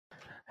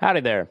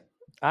Howdy there.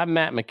 I'm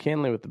Matt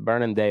McKinley with the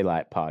Burning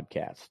Daylight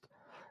podcast.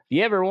 If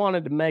you ever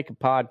wanted to make a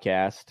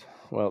podcast,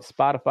 well,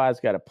 Spotify's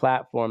got a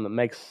platform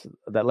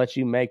that lets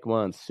you make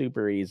one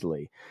super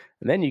easily.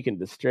 And then you can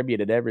distribute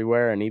it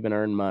everywhere and even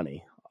earn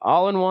money.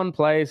 All in one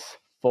place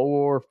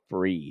for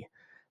free.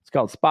 It's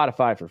called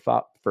Spotify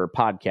for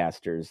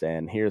podcasters,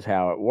 and here's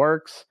how it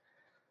works.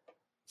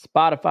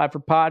 Spotify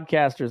for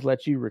podcasters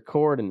lets you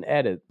record and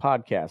edit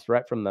podcasts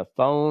right from the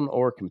phone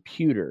or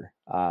computer.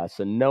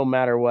 So no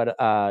matter what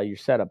your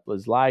setup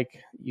is like,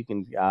 you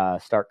can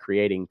start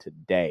creating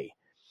today.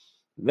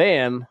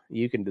 Then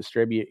you can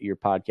distribute your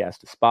podcast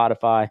to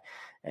Spotify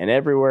and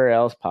everywhere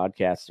else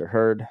podcasts are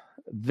heard.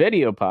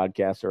 Video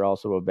podcasts are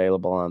also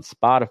available on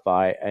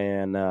Spotify.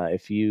 And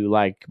if you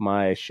like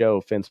my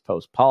show, Fence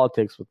Post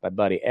Politics with my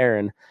buddy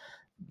Aaron,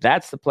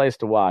 that's the place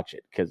to watch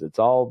it because it's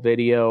all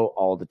video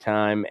all the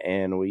time.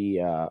 And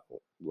we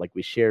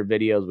share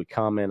videos, we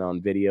comment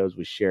on videos,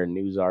 we share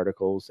news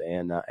articles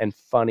and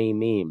funny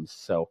memes.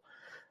 So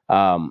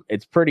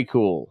it's pretty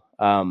cool.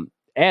 And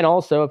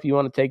also, if you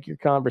want to take your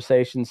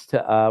conversations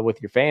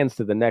with your fans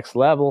to the next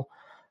level,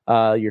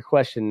 your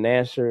question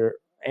and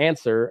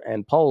answer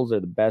and polls are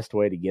the best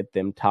way to get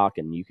them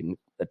talking. You can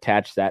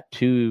attach that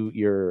to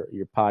your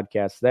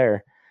podcast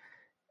there,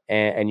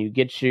 and you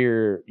get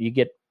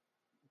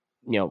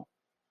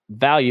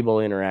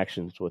valuable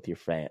interactions with your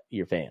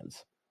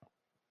fans.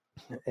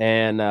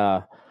 And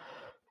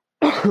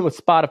with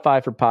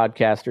Spotify for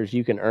podcasters,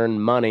 you can earn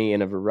money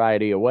in a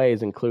variety of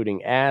ways,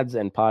 including ads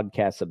and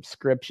podcast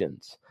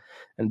subscriptions.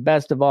 And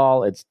best of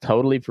all, it's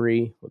totally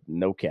free with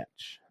no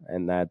catch.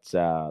 And that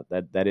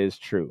is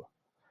true.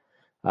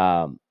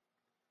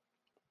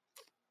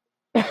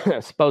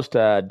 Supposed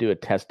to do a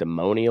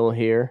testimonial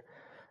here.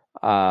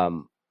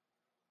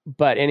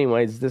 But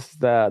anyways, this is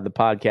the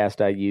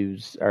podcast I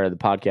use, or the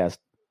podcast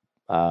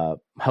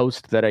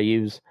host that I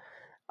use.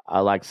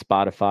 I like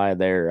Spotify.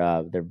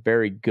 They're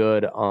very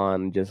good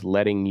on just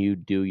letting you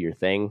do your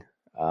thing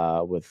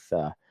with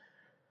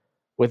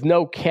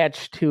no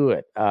catch to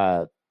it.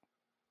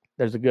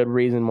 There's a good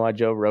reason why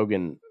Joe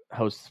Rogan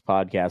hosts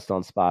podcasts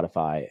on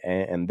Spotify,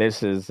 and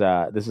this is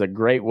a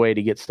great way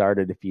to get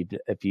started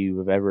if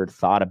you've ever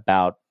thought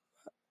about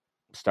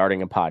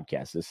starting a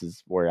podcast. This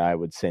is where I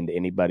would send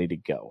anybody to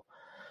go.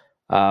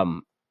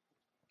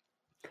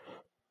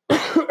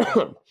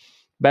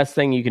 Best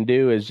thing you can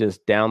do is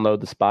just download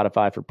the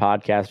Spotify for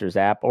Podcasters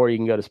app, or you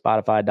can go to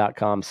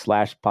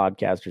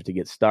spotify.com/podcasters to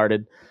get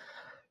started.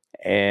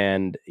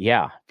 And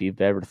yeah, if you've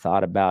ever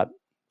thought about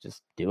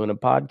just doing a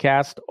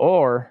podcast,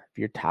 or if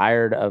you're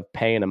tired of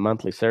paying a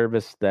monthly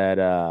service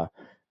that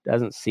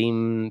doesn't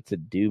seem to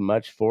do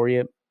much for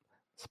you,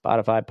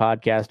 Spotify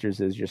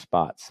Podcasters is your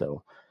spot.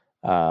 So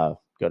go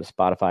to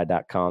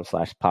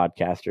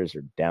spotify.com/podcasters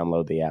or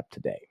download the app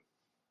today.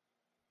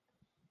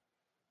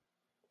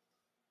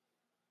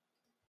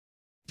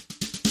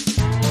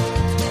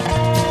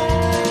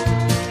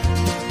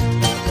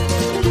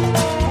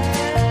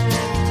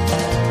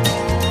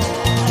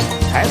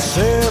 At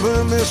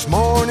 7 this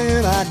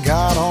morning, I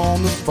got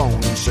on the phone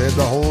and said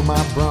to hold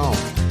my bronc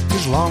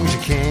as long as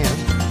you can.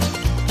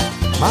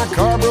 My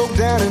car broke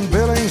down in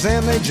Billings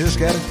and they just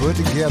got it put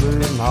together,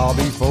 and I'll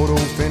be photo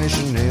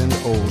finishing in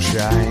Old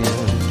Cheyenne.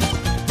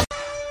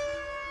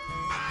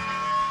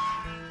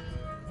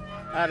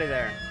 Howdy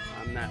there.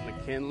 I'm Matt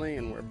McKinley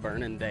and we're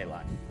Burning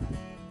Daylight.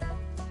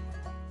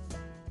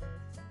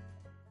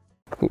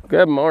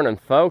 Good morning,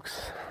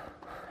 folks.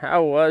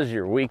 How was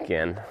your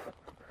weekend?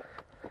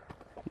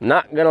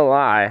 Not gonna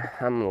lie,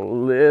 I'm a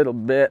little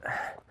bit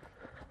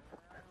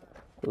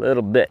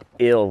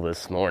ill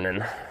this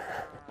morning.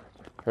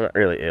 I'm not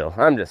really ill.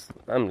 I'm just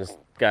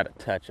got a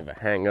touch of a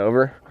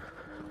hangover.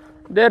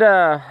 Did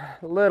a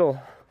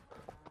little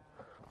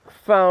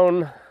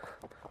phone.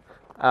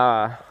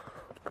 It's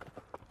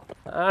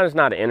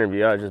not an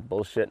interview. I was just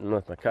bullshitting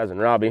with my cousin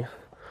Robbie,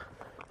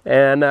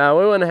 and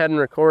we went ahead and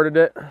recorded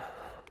it.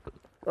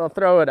 I'll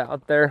throw it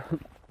out there.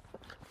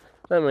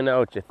 Let me know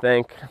what you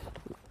think,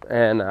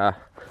 and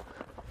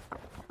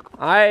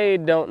I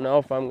don't know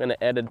if I'm going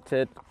to edit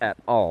it at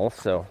all,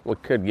 so we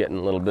could get in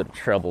a little bit of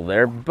trouble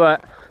there,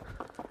 but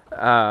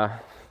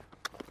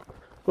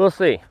we'll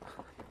see.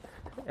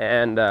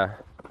 And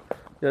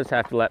just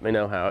have to let me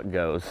know how it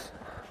goes.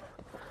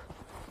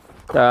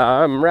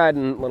 I'm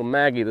riding little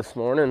Maggie this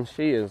morning.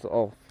 She is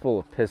all full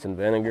of piss and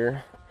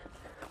vinegar,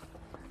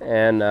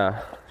 and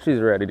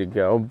she's ready to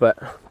go, but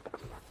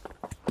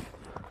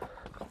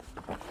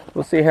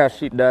we'll see how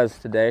she does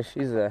today.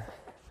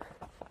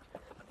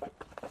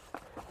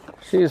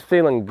 She's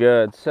feeling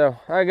good, so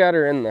I got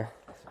her in the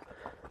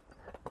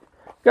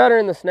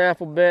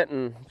snaffle bit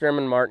and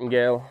German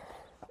martingale,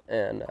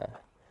 and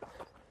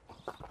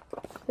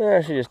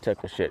she just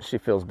took a shit. She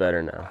feels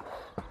better now,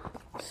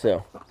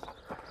 so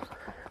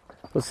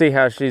we'll see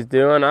how she's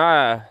doing.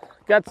 I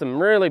got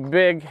some really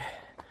big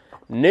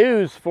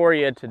news for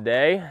you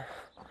today.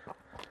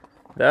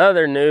 The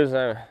other news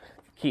I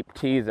keep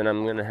teasing,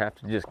 I'm gonna have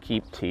to just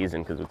keep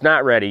teasing because it's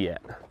not ready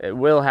yet. It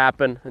will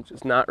happen, it's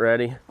just not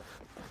ready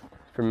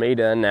for me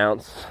to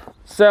announce.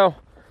 So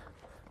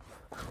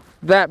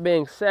that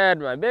being said,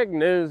 my big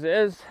news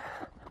is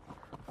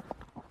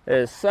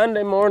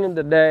Sunday morning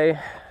today,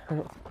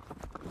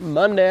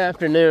 Monday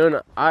afternoon,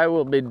 I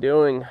will be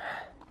doing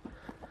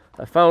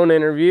a phone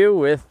interview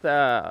with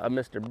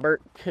Mr.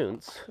 Bert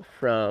Kuntz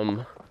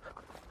from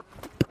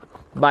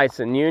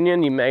Bison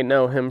Union. You may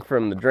know him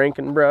from the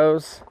Drinking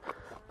Bros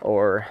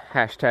or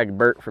hashtag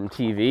Bert from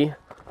TV.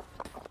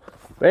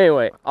 But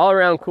anyway, all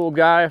around cool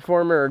guy,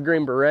 former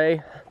Green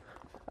Beret,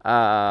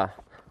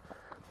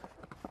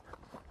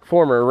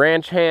 former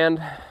ranch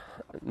hand,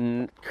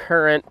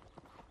 current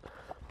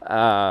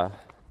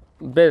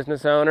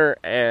business owner,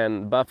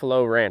 and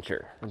buffalo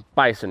rancher,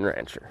 bison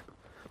rancher.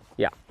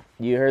 Yeah,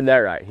 you heard that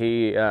right.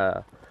 He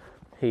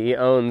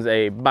owns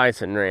a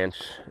bison ranch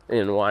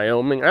in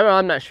Wyoming.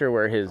 I'm not sure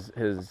where his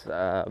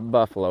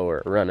buffalo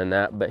are running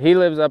at, but he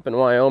lives up in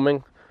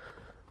Wyoming.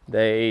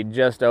 They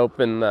just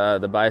opened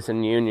the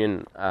Bison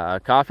Union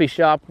coffee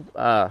shop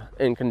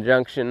in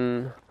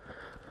conjunction,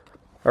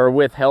 or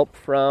with help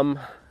from,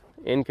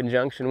 in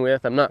conjunction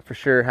with, I'm not for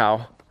sure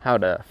how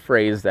to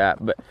phrase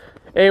that, but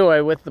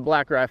anyway, with the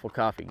Black Rifle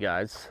Coffee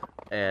guys.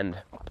 And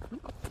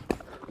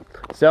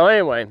so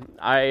anyway,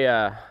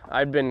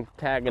 I'd been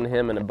tagging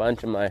him in a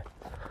bunch of my,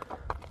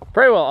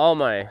 pretty well all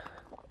my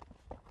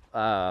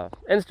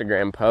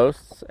Instagram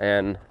posts,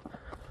 and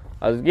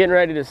I was getting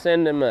ready to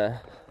send him a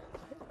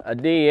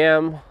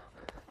DM,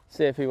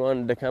 see if he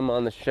wanted to come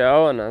on the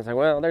show, and I was like,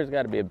 well, there's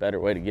got to be a better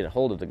way to get a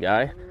hold of the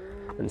guy.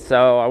 And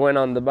so I went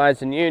on the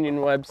Bison Union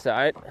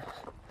website,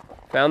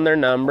 found their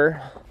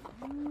number,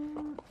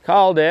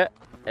 called it,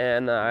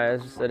 and I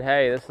just said,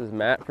 hey, this is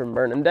Matt from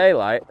Burning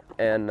Daylight,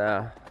 and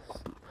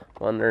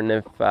wondering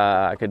if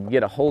I could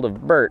get a hold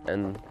of Bert.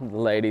 And the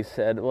lady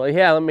said, well,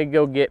 yeah, let me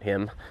go get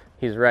him.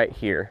 He's right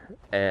here.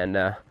 And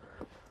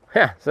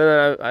yeah, so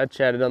then I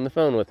chatted on the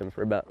phone with him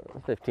for about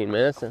 15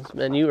 minutes,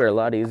 and you were a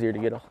lot easier to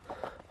get a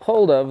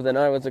hold of than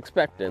I was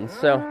expecting.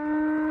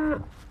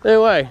 So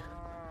anyway,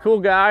 cool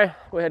guy.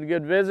 We had a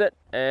good visit,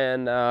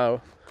 and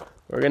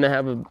we're gonna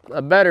have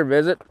a better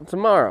visit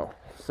tomorrow.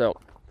 So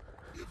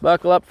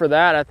buckle up for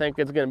that. I think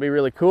it's gonna be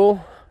really cool,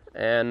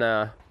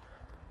 and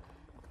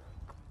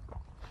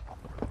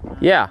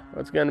yeah,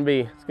 it's gonna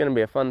be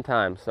a fun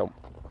time. So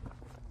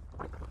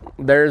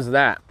there's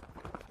that.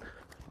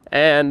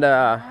 And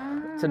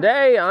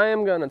today I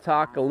am going to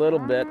talk a little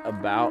bit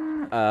about,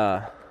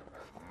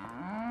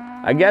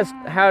 I guess,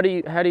 how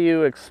do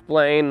you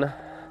explain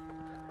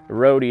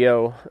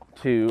rodeo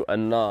to a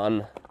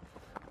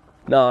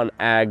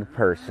non-ag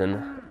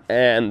person?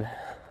 And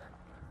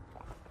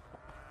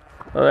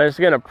I'm just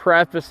going to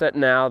preface it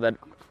now that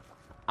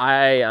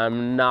I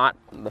am not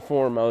the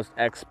foremost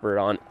expert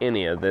on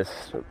any of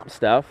this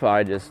stuff.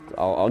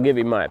 I'll give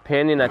you my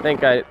opinion. I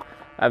think I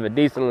have a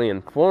decently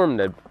informed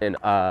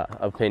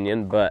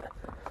opinion, but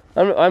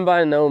I'm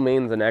by no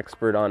means an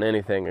expert on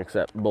anything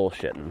except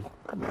bullshitting.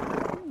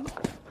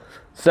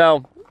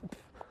 So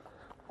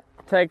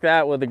take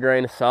that with a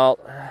grain of salt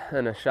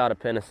and a shot of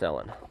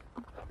penicillin,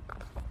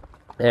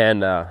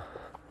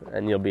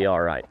 and you'll be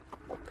all right.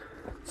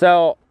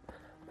 So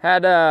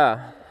had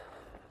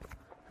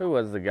who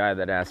was the guy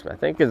that asked me? I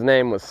think his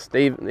name was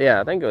Steve.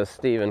 Yeah, I think it was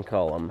Stephen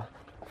Cullum,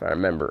 if I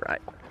remember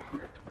right.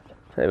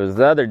 It was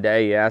the other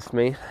day he asked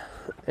me.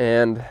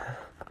 And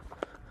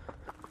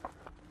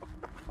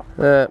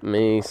let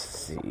me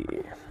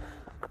see.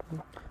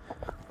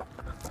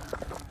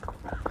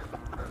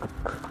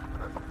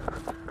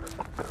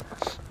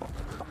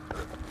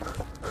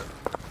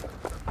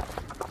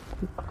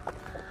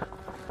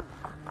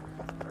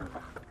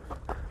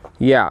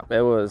 Yeah,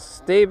 it was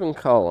Stephen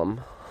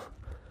Cullum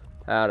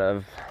out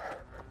of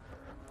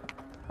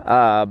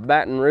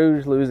Baton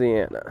Rouge,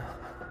 Louisiana.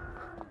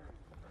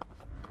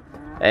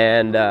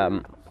 And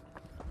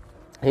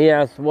he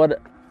asked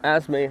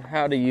me,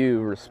 how do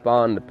you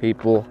respond to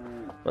people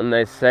when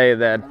they say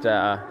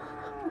that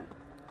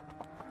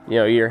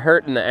you're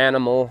hurting the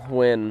animal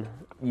when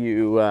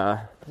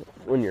you're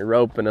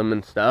roping them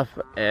and stuff,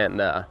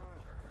 and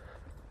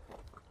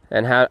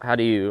how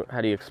do you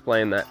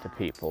explain that to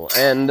people?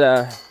 And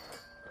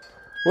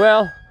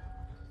well,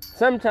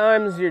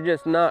 sometimes you're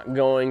just not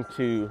going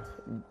to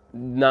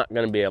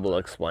be able to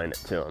explain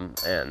it to them,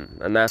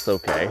 and that's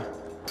okay.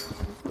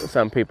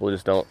 Some people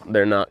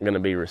they're not going to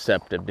be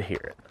receptive to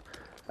hear it.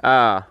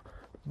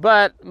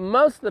 But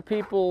most of the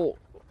people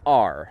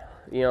are.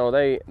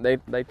 They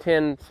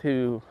tend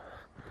to,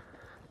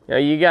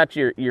 you got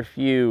your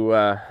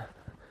few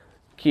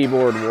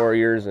keyboard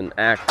warriors and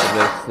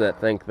activists that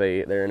think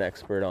they're an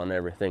expert on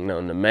everything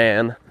known to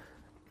man,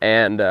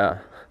 and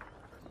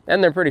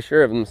they're pretty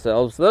sure of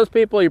themselves. So those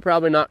people you're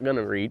probably not going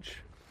to reach,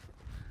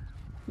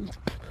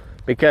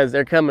 because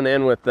they're coming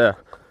in with a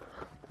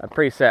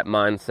preset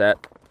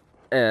mindset.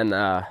 And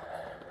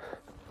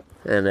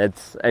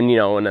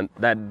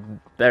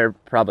they're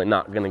probably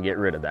not going to get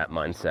rid of that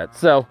mindset.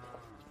 So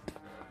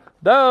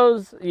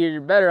those, you're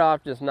better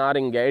off just not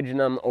engaging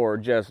them or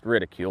just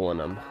ridiculing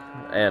them,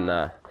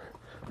 and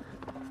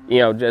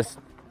just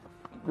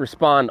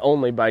respond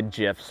only by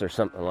GIFs or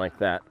something like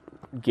that.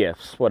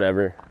 GIFs,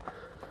 whatever.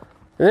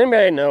 Does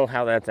anybody know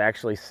how that's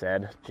actually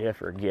said?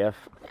 GIF or GIF?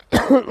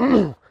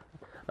 I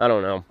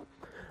don't know.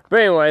 But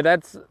anyway,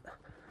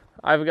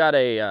 I've got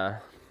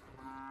a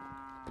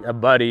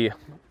buddy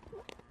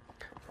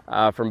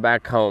from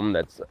back home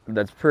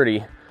that's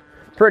pretty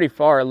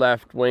far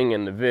left wing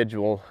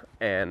individual,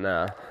 and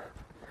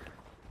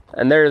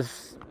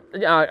there's,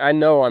 I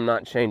know I'm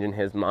not changing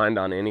his mind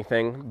on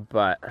anything,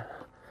 but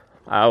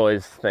I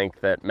always think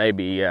that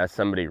maybe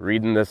somebody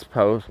reading this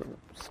post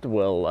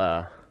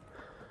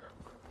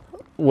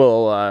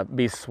will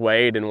be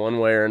swayed in one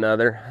way or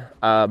another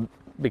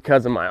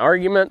because of my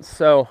arguments.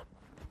 So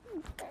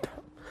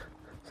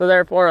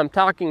therefore, I'm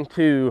talking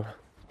to,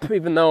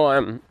 even though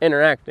I'm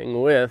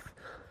interacting with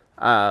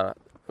my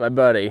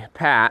buddy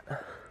Pat,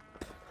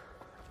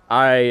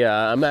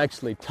 I'm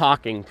actually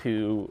talking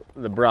to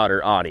the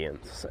broader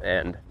audience,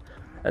 and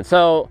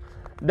so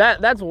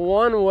that's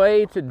one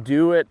way to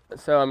do it.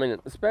 So I mean,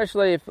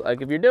 especially if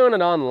you're doing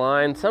it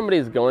online,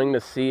 somebody's going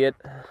to see it.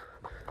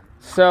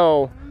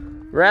 So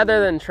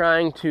rather than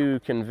trying to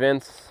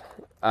convince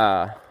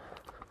the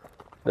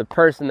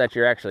person that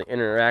you're actually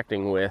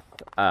interacting with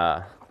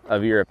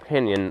of your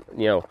opinion,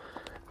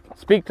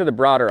 speak to the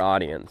broader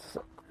audience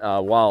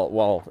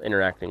while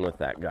interacting with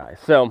that guy.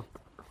 So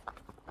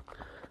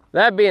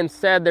that being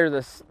said,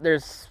 there's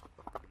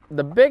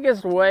the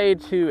biggest way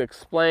to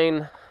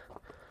explain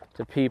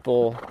to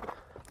people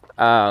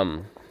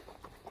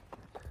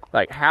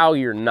like how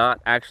you're not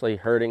actually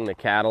hurting the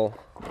cattle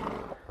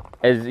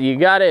is you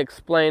got to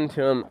explain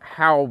to them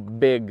how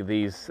big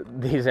these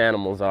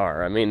animals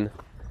are. I mean,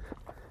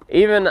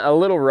 even a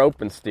little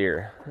roping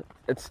steer,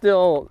 that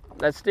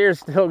steer's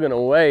still going to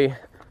weigh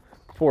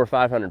 400 or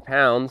 500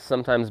 pounds,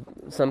 sometimes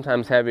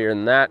heavier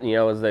than that,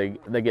 as they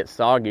get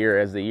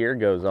soggier as the year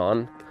goes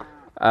on.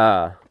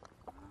 But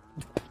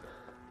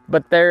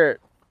they're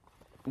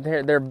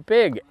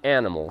big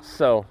animals,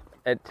 so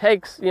it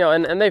takes,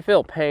 and they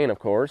feel pain, of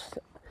course,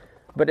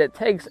 but it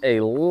takes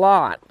a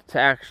lot to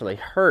actually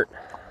hurt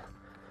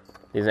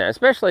these animals,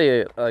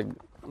 especially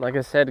like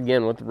I said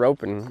again with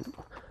roping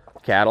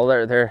cattle.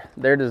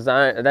 They're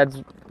designed.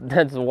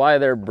 That's why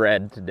they're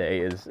bred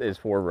today is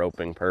for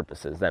roping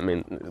purposes. That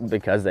means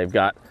because they've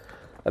got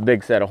a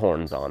big set of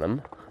horns on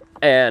them,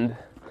 and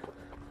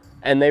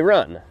they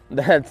run.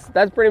 That's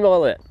pretty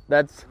well it.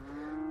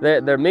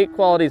 Their meat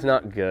quality's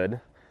not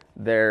good.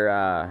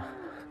 There's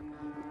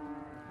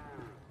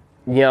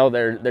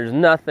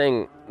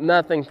nothing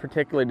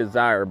particularly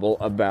desirable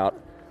about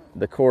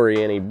the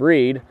Coriani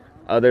breed,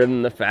 other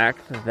than the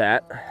fact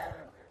that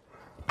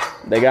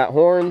they got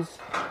horns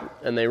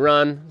and they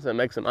run, so it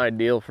makes them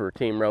ideal for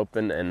team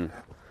roping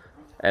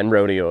and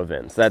rodeo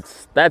events.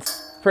 That's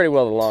pretty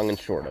well the long and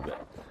short of it.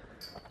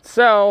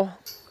 So,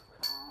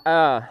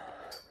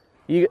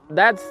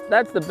 that's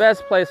the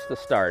best place to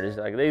start. Is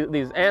like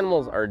these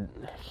animals are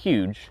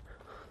huge.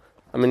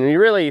 I mean, when you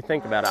really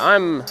think about it,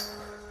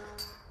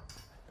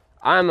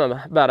 I'm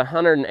about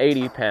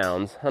 180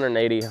 pounds,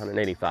 180,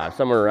 185,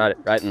 somewhere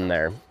right in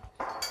there.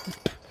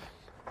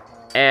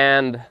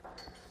 And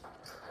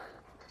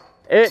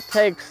it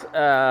takes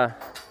a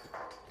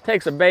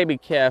baby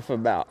calf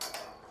about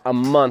a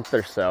month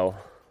or so,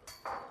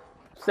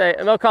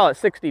 and they'll call it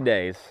 60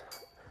 days,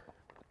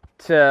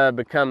 to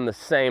become the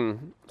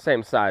same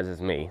size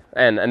as me,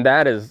 and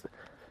that is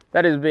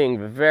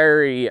being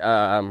very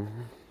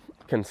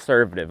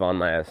conservative on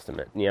my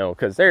estimate,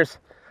 because there's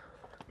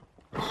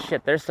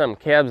some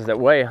calves that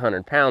weigh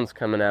 100 pounds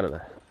coming out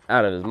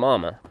of his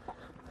mama,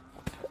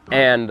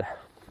 and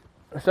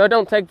so it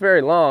don't take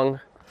very long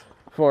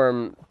for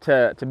them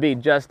to be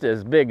just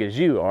as big as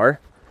you are,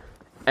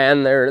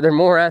 and they're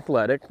more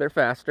athletic, they're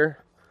faster,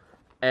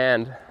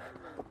 and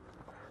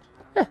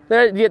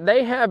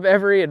they have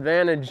every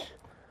advantage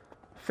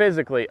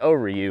physically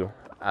over you.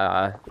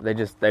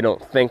 They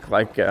don't think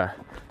like a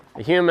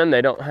human.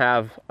 They don't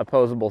have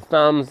opposable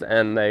thumbs,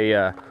 and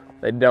they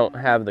don't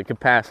have the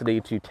capacity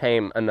to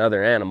tame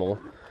another animal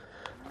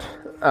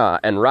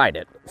and ride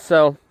it.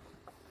 So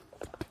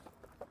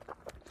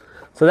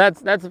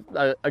that's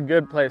a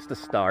good place to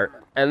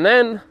start. And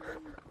then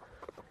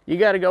you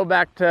got to go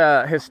back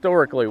to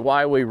historically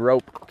why we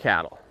rope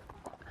cattle.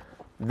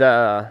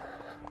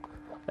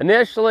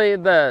 Initially,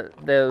 the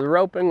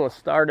roping was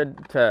started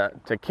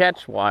to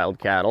catch wild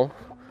cattle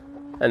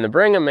and to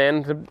bring them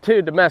in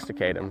to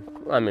domesticate them.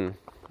 I mean,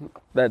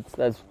 that's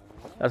kind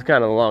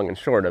of the long and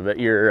short of it.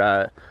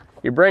 You're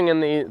bringing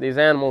these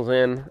animals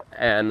in,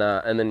 and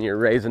then you're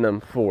raising them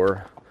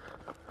for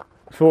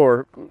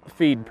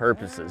feed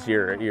purposes.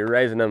 You're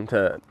raising them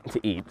to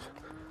eat,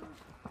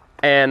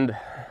 and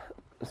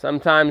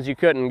sometimes you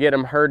couldn't get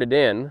them herded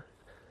in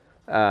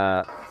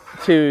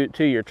to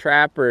your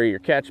trap or your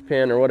catch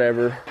pen or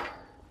whatever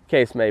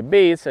case may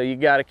be, so you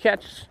got to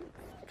catch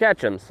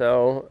them.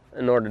 So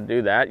in order to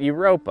do that, you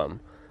rope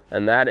them,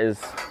 and that is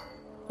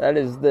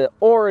the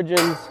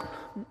origins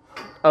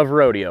of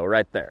rodeo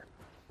right there,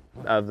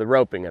 of the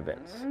roping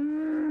events.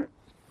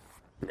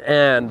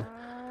 And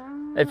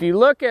if you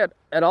look at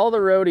all the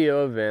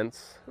rodeo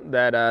events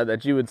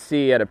that you would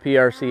see at a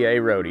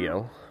PRCA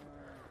rodeo,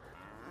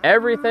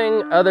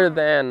 everything other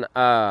than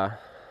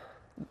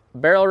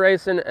barrel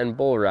racing and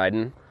bull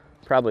riding,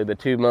 probably the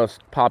two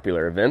most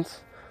popular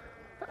events.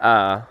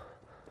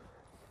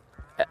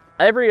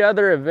 Every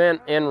other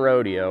event in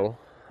rodeo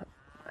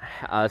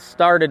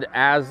started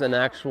as an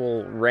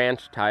actual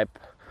ranch type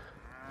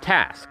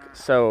task.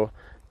 So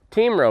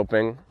team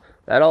roping,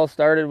 that all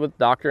started with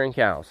doctoring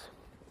cows.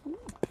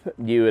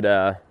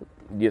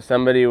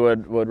 Somebody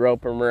would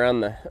rope them around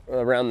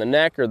the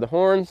neck or the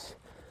horns,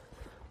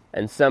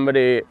 and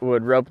somebody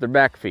would rope their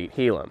back feet,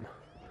 heel them.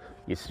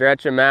 You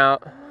stretch them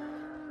out,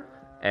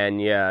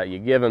 and you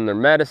give them their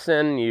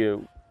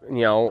medicine,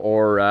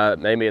 or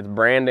maybe it's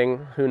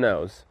branding, who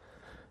knows.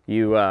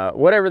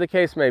 Whatever the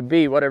case may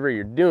be, whatever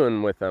you're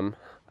doing with them,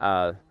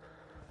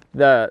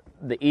 the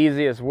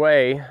easiest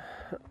way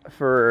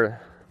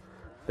for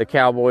the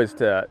cowboys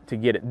to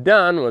get it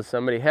done was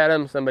somebody head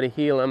them, somebody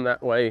heel them.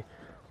 That way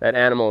that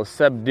animal is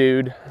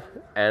subdued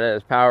and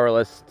is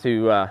powerless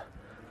to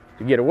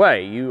get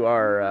away.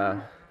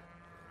 You're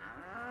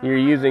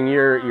using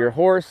your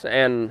horse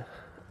and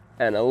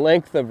a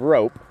length of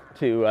rope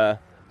to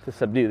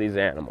subdue these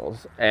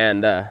animals.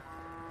 And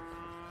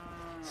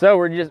so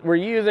we're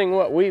using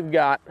what we've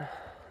got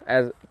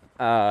as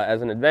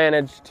an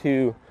advantage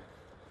to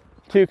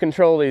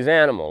control these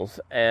animals,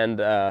 and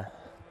that's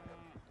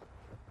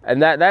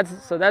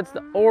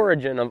the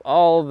origin of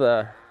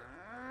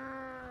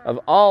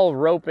all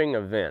roping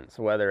events,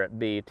 whether it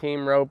be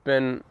team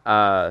roping,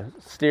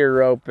 steer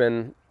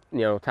roping,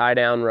 tie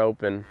down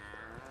roping,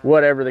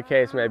 whatever the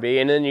case may be.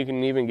 And then you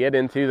can even get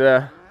into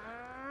the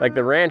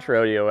ranch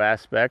rodeo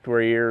aspect,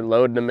 where you're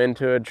loading them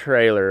into a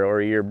trailer,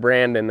 or you're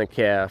branding the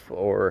calf,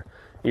 or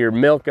you're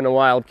milking a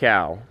wild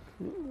cow.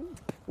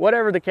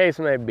 Whatever the case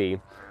may be,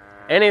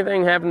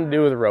 anything having to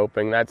do with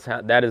roping,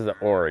 that is the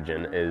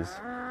origin.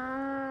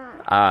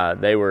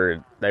 They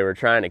were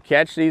trying to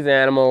catch these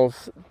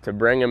animals to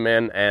bring them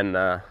in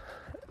and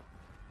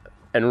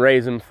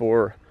raise them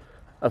for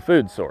a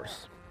food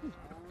source.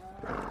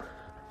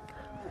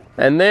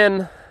 And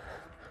then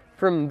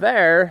from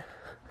there,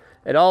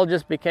 it all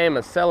just became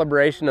a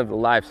celebration of the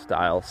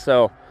lifestyle.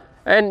 So,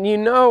 and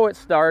it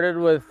started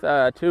with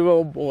two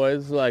old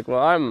boys like,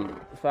 well,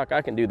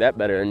 I can do that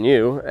better than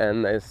you.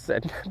 And they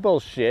said,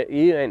 bullshit,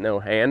 you ain't no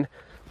hand.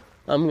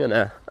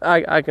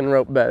 I can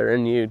rope better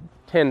than you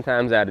 10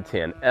 times out of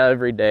 10,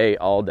 every day,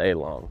 all day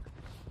long.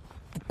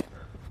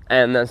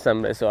 And then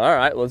somebody said, all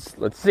right, let's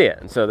see it.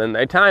 And so then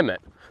they time it.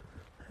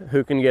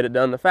 Who can get it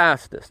done the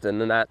fastest? And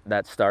then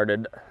that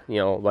started,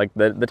 like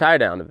the tie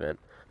down event,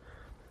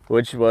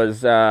 which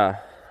was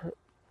that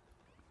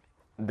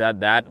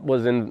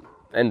was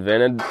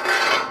invented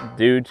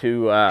due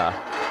to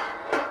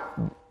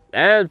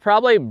and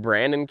probably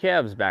branding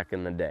calves back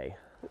in the day.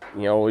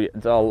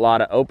 It's a lot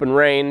of open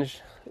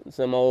range.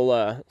 Some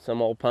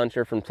old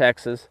puncher from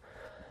Texas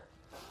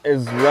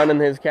is running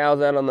his cows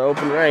out on the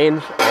open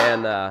range,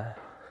 and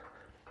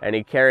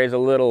he carries a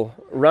little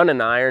running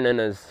iron in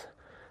his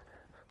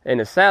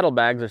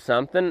saddlebags or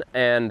something,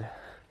 and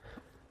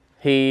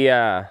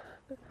he'll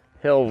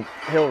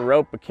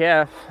rope a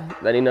calf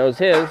that he knows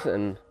his,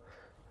 and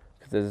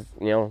because his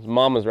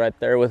mama's right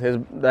there with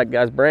that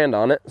guy's brand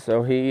on it,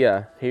 so he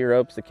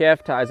ropes the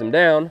calf, ties him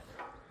down,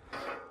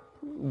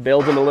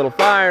 builds him a little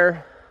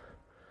fire,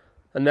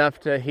 enough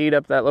to heat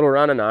up that little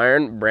running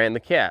iron, brand the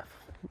calf.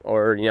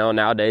 Or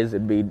nowadays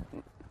it'd be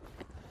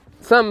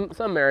some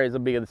areas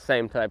will be the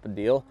same type of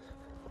deal,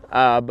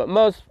 but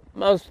most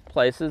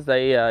places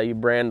you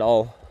brand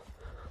all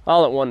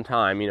at one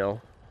time.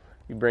 You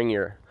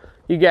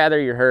gather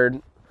your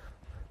herd,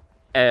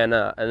 and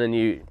then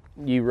you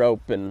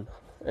rope and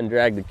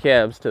drag the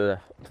calves to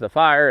the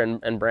fire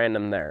and brand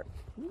them there.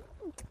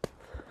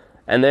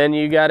 And then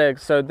you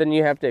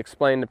have to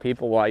explain to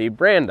people why you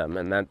brand them,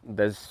 and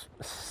that's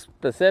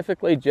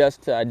specifically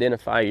just to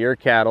identify your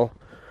cattle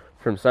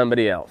from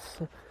somebody else,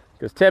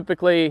 because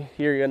typically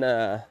you're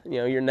gonna,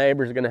 your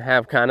neighbor's gonna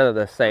have kind of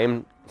the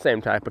same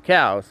type of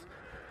cows,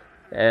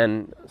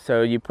 and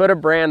so you put a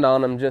brand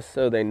on them just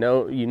so they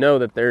know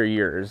that they're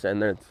yours.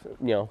 And that's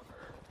if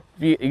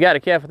you got a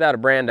calf without a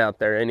brand out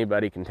there,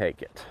 anybody can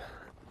take it.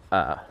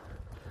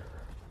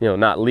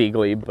 Not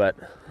legally, but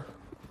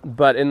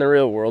in the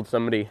real world,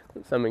 somebody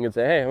can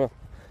say, hey, well,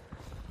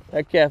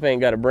 that calf ain't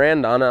got a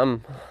brand on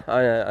him.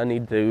 I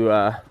need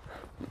to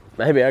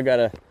maybe I got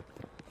a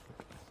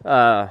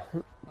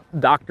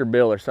doctor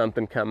bill or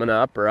something coming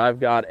up, or I've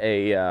got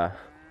I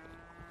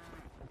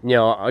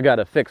got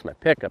to fix my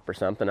pickup or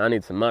something. I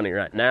need some money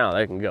right now.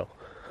 They can go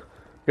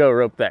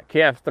rope that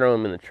calf, throw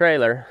him in the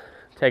trailer,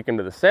 take him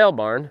to the sale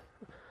barn.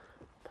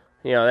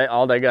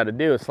 All they got to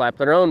do is slap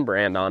their own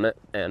brand on it,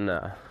 and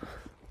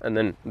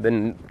then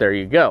there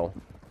you go.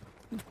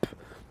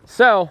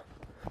 So,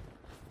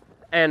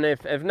 and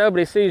if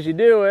nobody sees you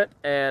do it,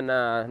 and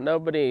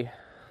nobody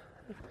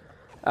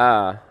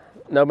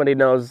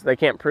knows, they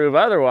can't prove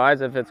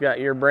otherwise if it's got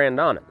your brand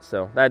on it.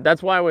 So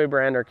that's why we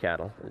brand our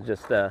cattle.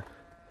 Just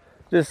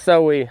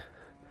so we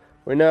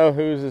know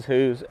whose is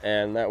whose,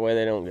 and that way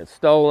they don't get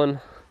stolen,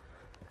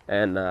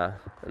 and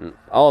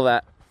all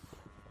that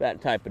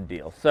that type of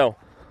deal. So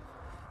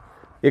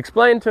you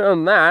explain to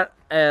them that,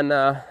 and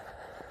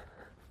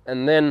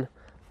then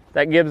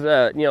that gives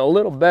a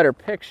little better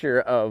picture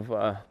of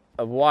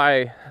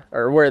why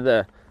or where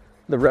the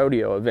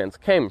rodeo events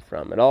came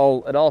from. It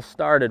all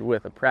started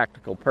with a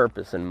practical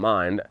purpose in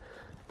mind,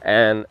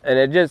 and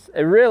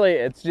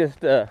it's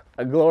just a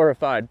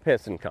glorified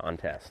pissing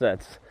contest.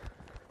 It's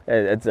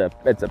a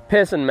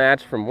pissing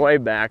match from way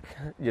back.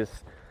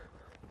 Just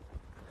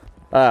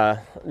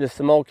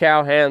some old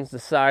cowhands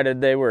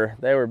decided they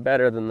were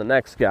better than the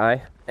next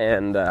guy,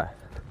 and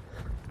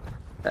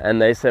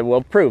they said,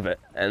 well, prove it.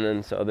 And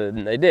then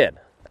then they did,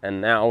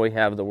 and now we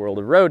have the world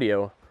of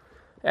rodeo,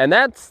 and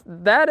that's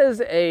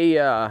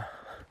a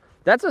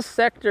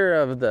sector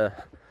of the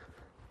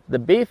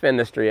beef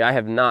industry I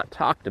have not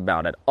talked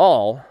about at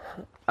all,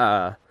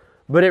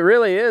 but it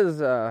really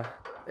is a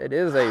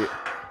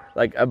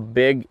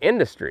big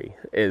industry,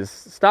 is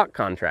stock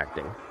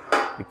contracting,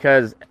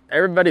 because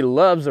everybody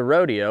loves a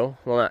rodeo.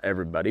 Well, not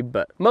everybody,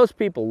 but most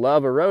people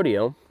love a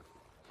rodeo,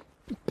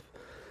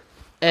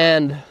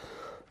 and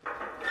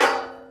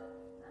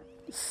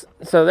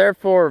so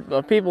therefore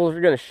people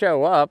are going to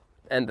show up,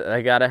 and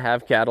they got to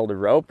have cattle to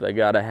rope, they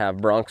got to have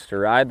broncs to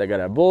ride, they got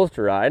to have bulls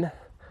to ride.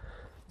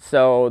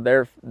 So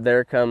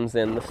there comes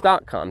in the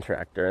stock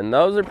contractor, and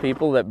those are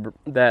people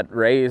that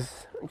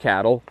raise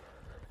cattle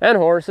and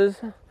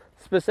horses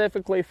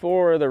specifically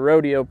for the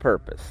rodeo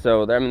purpose.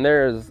 So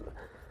there's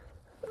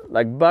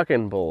like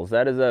bucking bulls.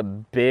 That is a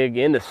big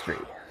industry,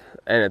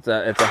 and it's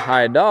a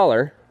high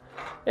dollar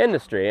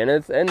industry, and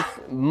it's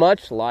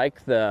much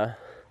like the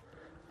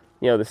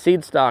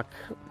seed stock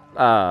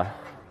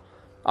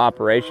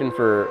operation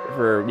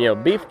for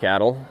beef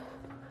cattle,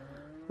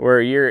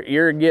 where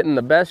you're getting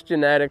the best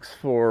genetics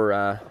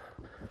for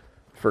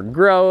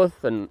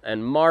growth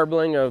and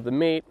marbling of the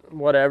meat,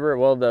 whatever.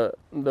 Well, the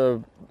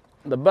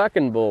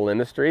bucking bull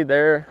industry,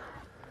 they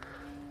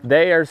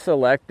are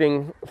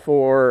selecting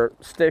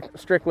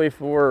strictly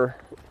for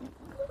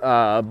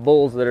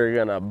bulls that are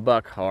gonna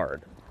buck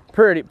hard,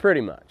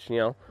 pretty much,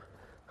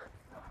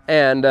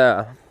 and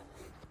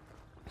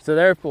so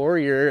therefore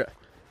you're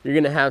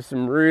gonna have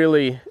some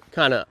really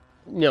kind of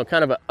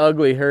an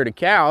ugly herd of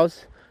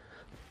cows.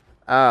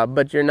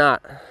 But you're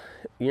not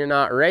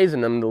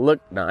raising them to look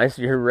nice.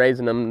 You're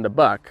raising them to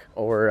buck,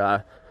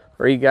 or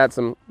you got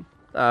some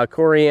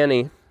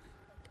Coriani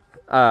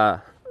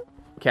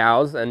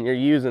cows, and you're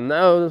using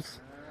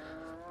those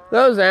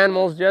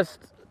animals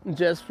just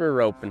for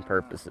roping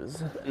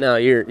purposes. Now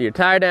your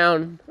tie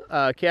down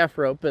calf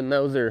roping,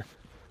 those are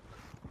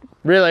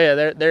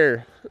really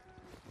they're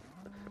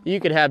you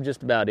could have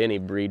just about any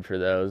breed for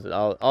those.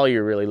 All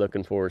you're really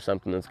looking for is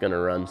something that's going to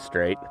run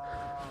straight.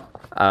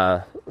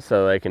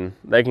 So they can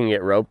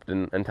get roped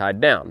and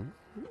tied down,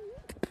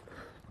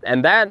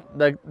 and that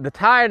the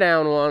tie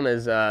down one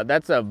is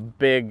that's a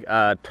big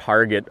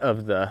target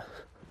of the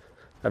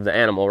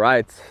animal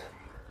rights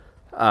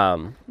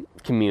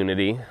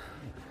community,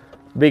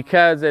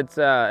 because it's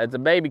a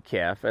baby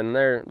calf, and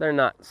they're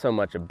not so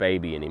much a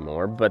baby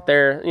anymore, but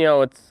they're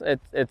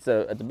it's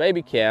a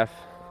baby calf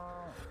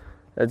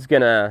that's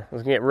gonna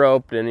get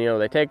roped, and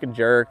they take a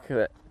jerk,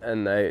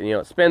 and they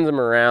it spins them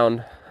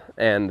around,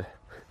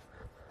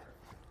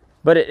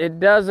 but it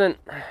doesn't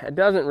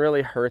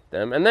really hurt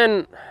them. And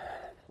then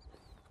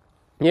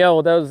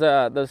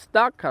those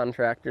stock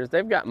contractors,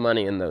 they've got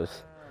money in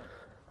those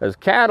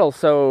cattle,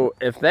 so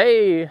if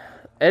it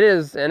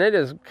is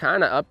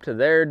kind of up to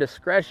their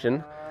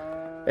discretion.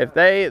 If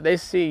they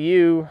see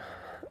you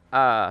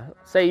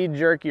say you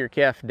jerk your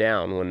calf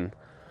down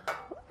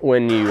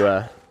when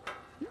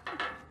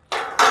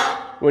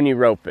you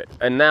rope it,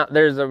 and now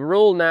there's a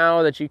rule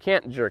now that you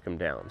can't jerk them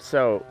down.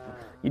 So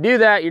you do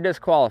that, you're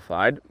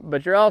disqualified,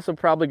 but you're also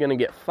probably going to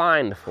get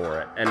fined for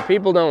it. And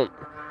people don't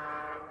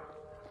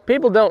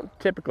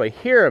typically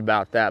hear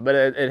about that, but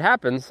it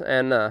happens.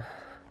 And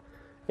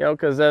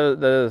because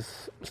the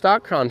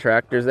stock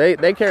contractors,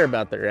 they care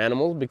about their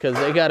animals, because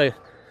they gotta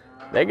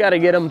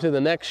get them to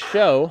the next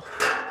show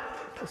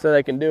so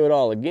they can do it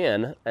all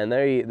again, and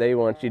they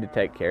want you to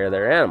take care of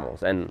their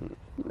animals, and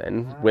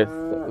with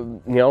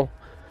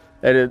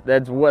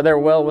they're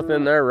well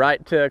within their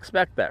right to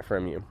expect that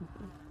from you.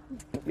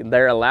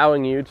 They're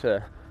allowing you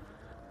to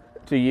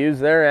use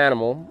their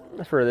animal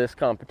for this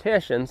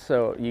competition,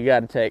 so you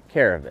got to take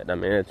care of it. I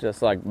mean, it's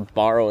just like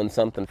borrowing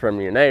something from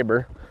your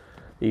neighbor.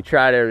 You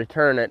try to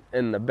return it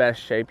in the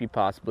best shape you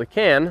possibly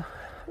can,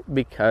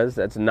 because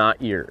that's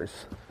not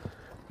yours.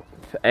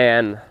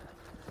 And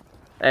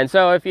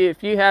so if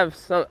you have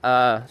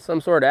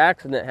some sort of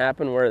accident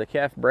happen where the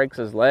calf breaks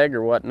his leg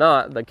or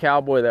whatnot, the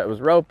cowboy that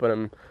was roping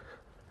him,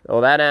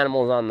 well, that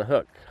animal's on the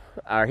hook.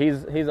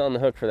 He's on the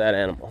hook for that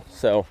animal.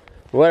 So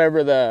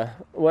whatever the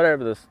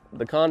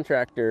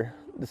contractor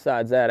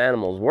decides that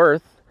animal's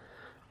worth,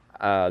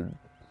 that's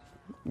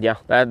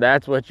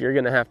what you're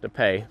gonna have to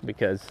pay,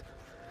 because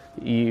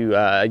you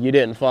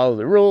didn't follow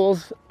the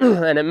rules.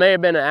 And it may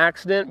have been an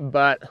accident,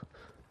 but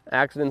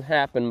accidents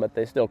happen, but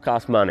they still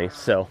cost money.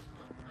 So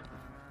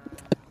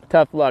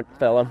tough luck,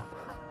 fella.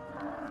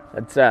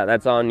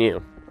 That's on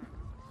you.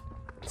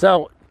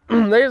 So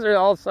these are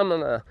all some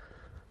of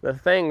the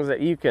things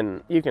that you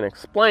can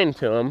explain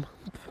to them.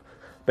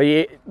 But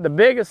the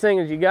biggest thing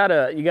is you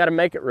gotta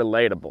make it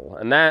relatable,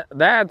 and I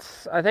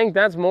think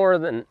that's more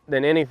than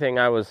anything.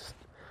 I was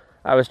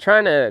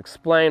trying to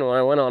explain when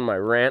I went on my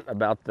rant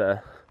about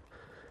that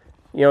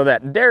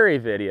dairy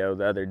video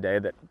the other day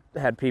that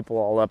had people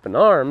all up in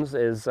arms.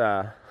 Is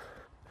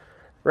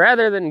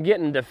rather than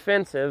getting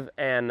defensive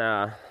and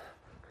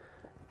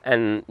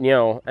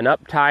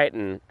uptight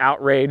and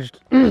outraged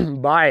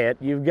by it,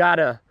 you've got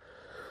to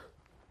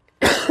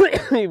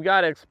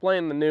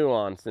explain the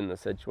nuance in the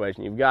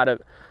situation. You got to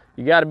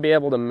be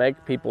able to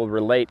make people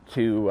relate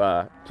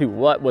to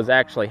what was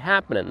actually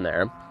happening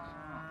there.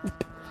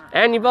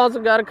 And you've also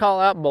got to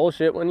call out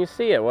bullshit when you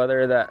see it,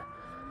 whether the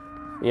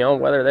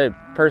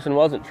person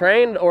wasn't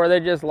trained or they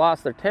just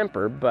lost their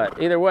temper.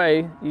 But either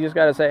way, you just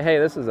got to say, hey,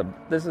 this is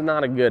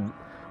not a good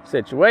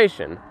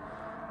situation.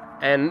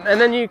 And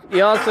then you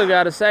also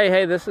got to say,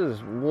 hey, this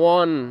is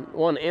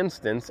one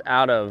instance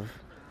out of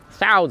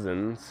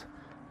thousands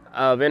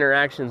of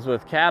interactions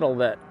with cattle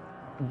that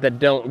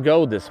don't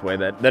go this way,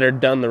 that are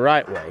done the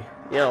right way.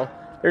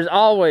 There's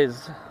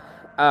always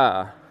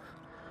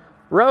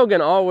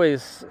Rogan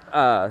always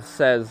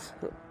said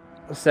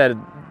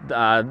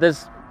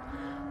this.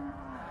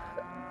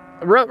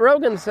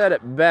 Rogan said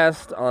it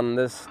best on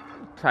this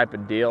type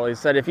of deal. He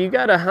said, if you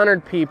got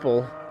 100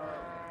 people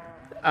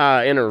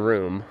in a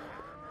room,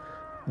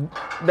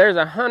 there's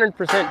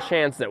 100%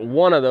 chance that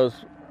one of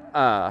those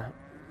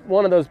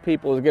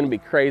people is going to be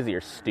crazy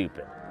or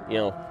stupid.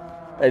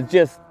 It's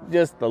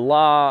just the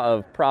law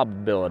of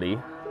probability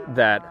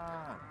that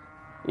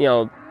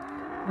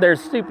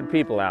there's stupid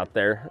people out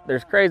there,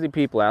 there's crazy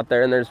people out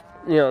there, and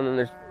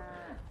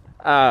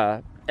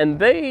and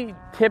they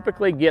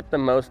typically get the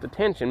most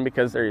attention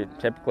because they're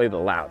typically the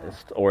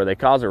loudest, or they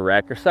cause a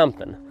wreck or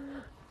something.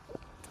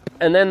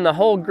 And then the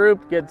whole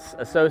group gets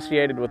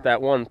associated with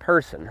that one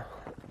person.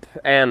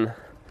 And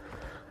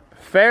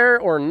fair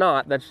or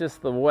not, that's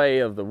just the way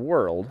of the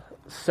world.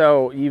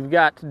 So you've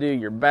got to do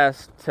your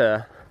best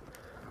to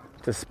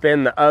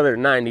spin the other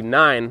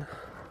 99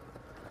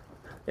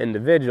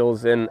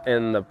 individuals in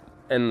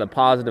the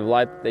positive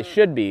light that they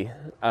should be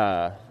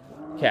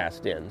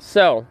cast in.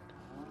 So,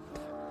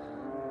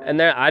 and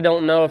there, I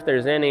don't know if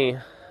there's any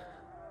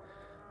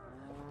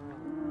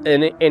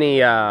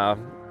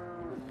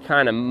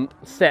kind of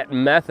set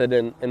method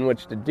in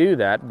which to do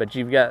that, but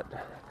you've got,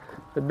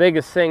 the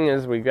biggest thing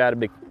is we've got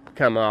to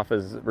come off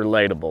as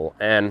relatable.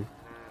 And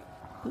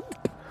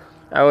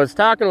I was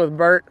talking with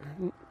Bert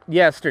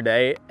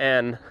yesterday,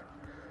 and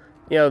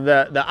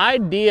the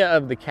idea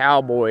of the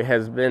cowboy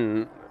has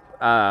been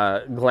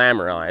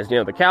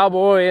glamorized. The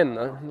cowboy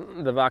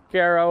and the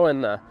vaquero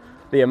and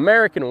the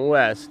American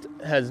West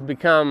has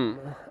become,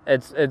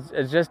 it's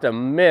just a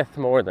myth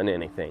more than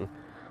anything.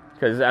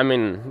 Because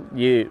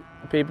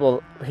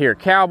people hear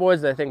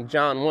cowboys, they think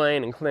John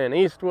Wayne and Clint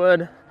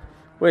Eastwood,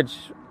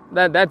 which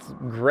that's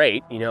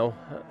great. Who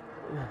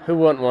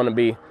wouldn't want to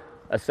be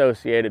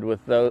associated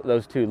with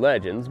those two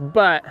legends?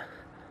 But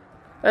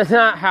that's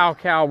not how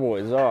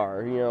cowboys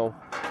are.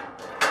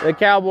 The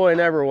cowboy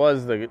never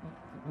was the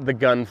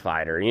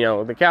gunfighter.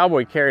 The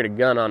cowboy carried a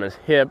gun on his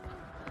hip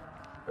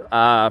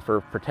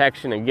for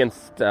protection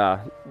against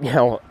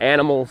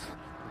animals,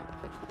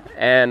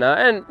 and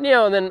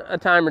then a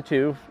time or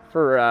two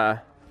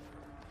for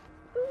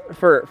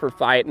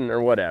fighting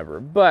or whatever.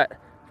 But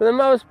for the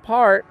most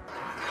part,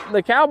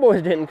 the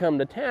cowboys didn't come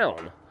to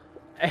town,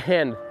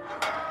 and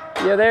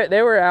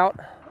they were out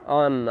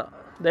on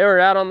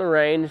the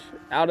range,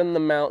 out in the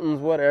mountains,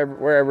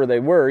 wherever they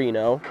were,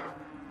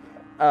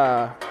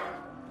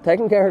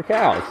 taking care of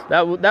cows.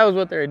 That was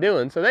what they were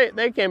doing. So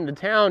they came to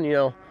town.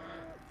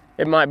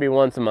 It might be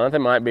once a month, it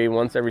might be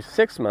once every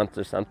 6 months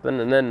or something,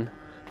 and then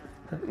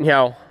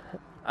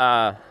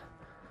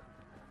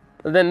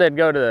then they'd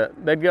go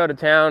to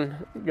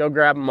town, go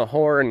grab them a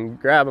whore and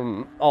grab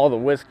them all the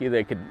whiskey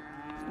they could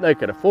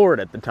afford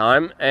at the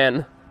time,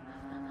 and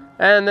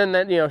then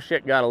that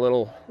shit got a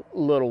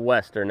little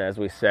western, as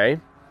we say.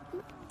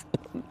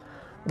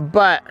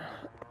 But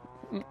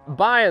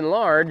by and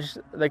large,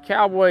 the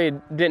cowboy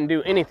didn't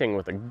do anything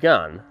with a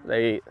gun.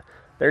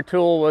 Their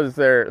tool was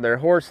their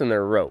horse and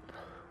their rope,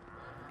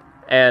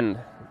 and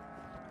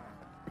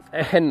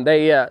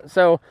they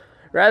so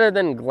rather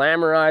than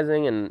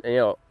glamorizing and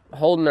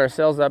holding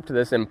ourselves up to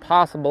this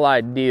impossible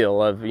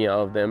ideal of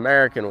the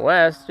American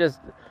West, just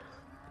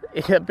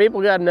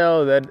people got to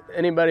know that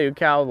anybody who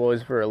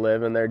cowboys for a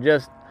living, they're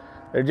just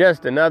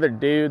another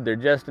dude, they're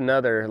just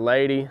another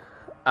lady,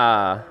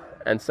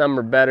 and some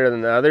are better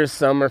than others,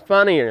 some are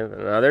funnier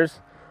than others,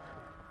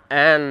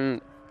 and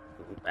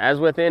as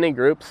with any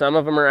group, some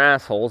of them are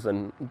assholes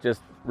and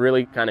just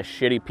really kind of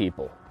shitty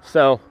people.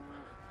 So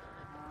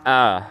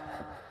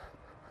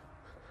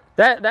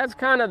that's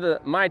kind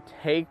of my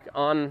take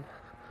on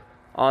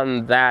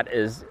that.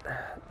 Is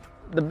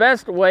the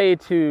best way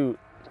to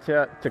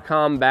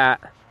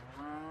combat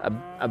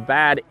a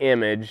bad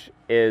image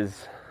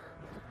is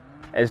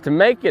to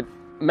make it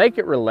make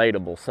it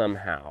relatable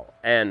somehow.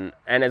 And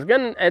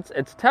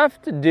it's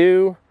tough to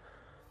do,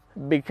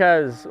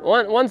 because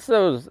once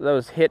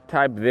those hit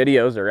type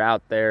videos are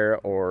out there,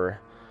 or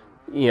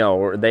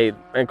or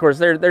of course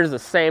there's the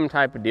same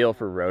type of deal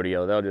for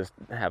rodeo. They'll just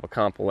have a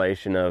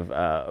compilation of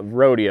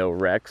rodeo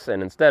wrecks,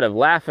 and instead of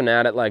laughing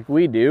at it like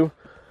we do,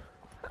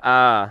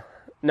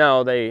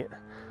 no, they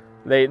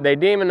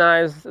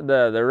demonize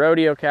the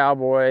rodeo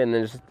cowboy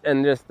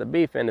and just the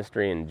beef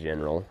industry in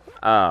general.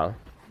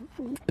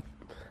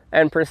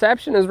 And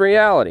perception is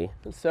reality.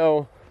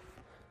 So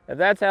if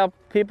that's how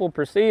people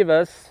perceive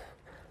us,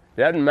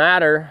 it doesn't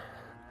matter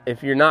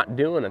if you're not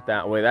doing it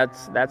that way.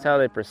 That's how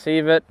they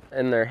perceive it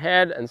in their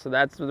head, and so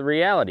that's the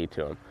reality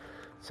to them.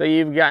 So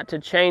you've got to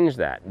change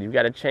that. You've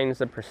got to change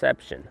the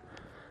perception,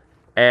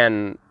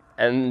 and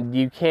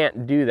you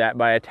can't do that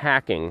by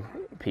attacking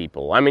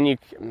people. I mean,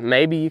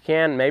 maybe you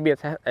can. Maybe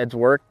it's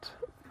worked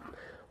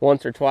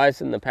once or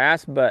twice in the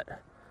past, but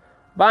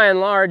by and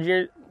large,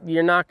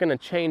 you're not going to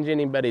change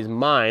anybody's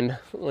mind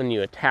when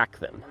you attack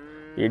them.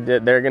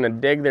 They're going to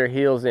dig their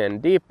heels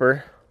in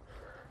deeper,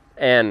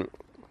 and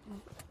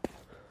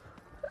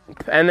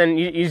then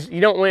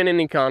you don't win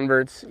any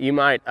converts. You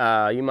might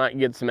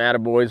get some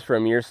attaboys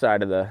from your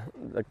side of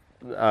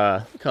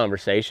the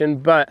conversation,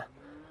 but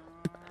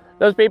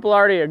those people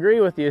already agree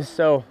with you,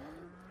 so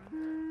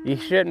you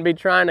shouldn't be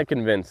trying to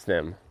convince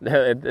them.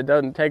 It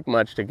doesn't take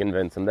much to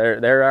convince them.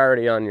 They're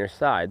already on your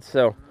side.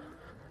 So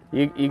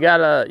you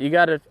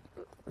gotta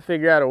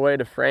figure out a way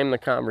to frame the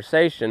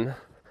conversation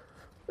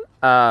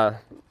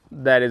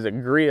that is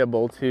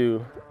agreeable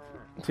to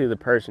the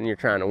person you're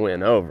trying to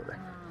win over.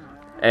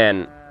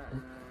 And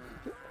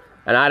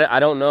I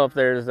don't know if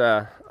there's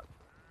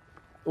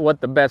what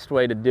the best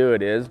way to do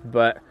it is,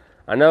 but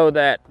I know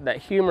that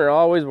humor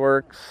always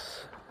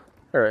works.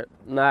 I'm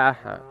not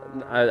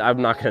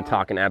going to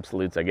talk in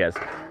absolutes, I guess.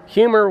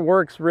 Humor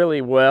works really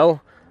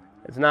well.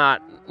 It's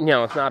not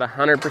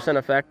 100%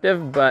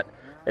 effective, but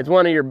it's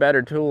one of your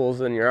better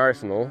tools in your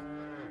arsenal.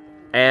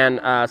 And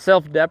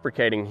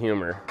self-deprecating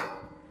humor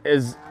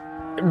can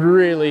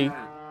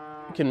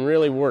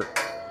really work.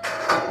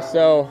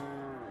 So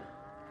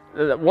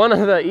one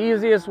of the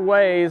easiest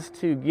ways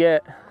to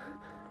get,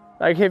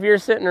 like, if you're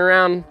sitting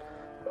around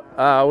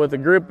with a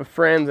group of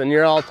friends and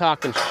you're all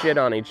talking shit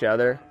on each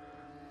other,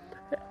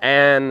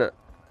 and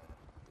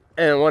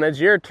when it's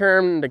your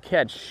turn to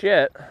catch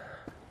shit,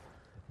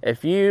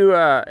 if you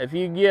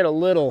get a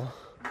little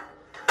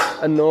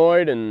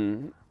annoyed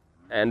and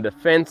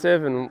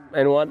defensive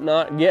and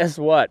whatnot, guess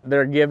what?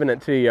 They're giving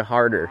it to you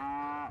harder.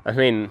 I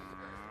mean,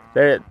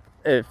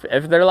 if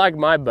they're like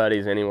my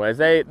buddies anyways,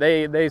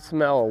 they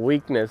smell a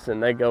weakness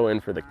and they go in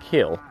for the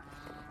kill.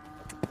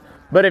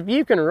 But if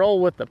you can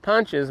roll with the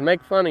punches,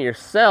 make fun of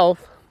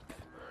yourself,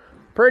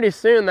 pretty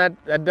soon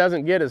that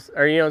doesn't get it's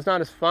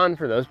not as fun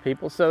for those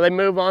people, so they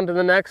move on to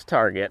the next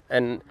target,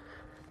 and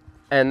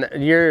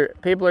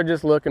people are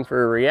just looking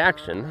for a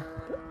reaction.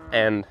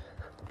 And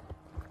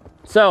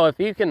so if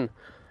you can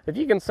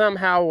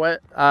somehow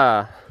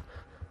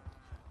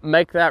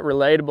make that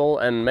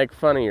relatable and make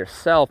fun of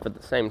yourself at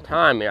the same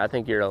time, I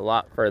think you're a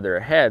lot further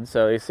ahead.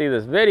 So you see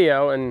this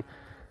video, and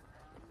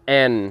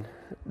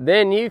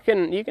then you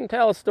can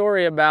tell a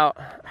story about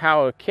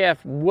how a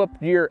kef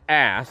whooped your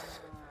ass,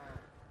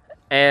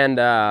 and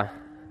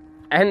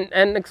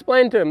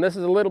explain to him this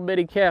is a little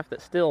bitty calf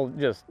that still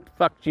just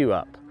fucked you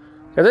up.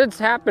 Because it's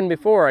happened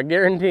before, I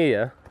guarantee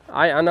you.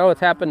 I know it's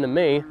happened to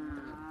me.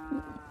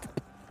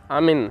 I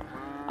mean,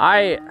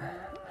 I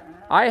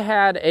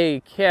had a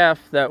calf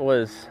that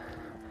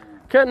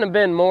couldn't have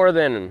been more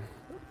than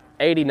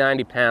 80,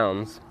 90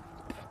 pounds.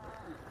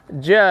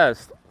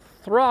 Just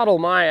throttle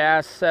my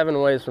ass 7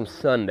 ways from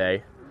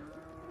Sunday.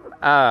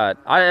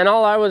 And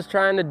all I was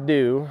trying to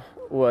do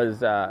was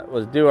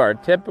do our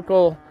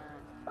typical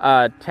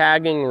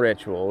tagging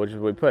ritual, which is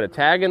we put a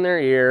tag in their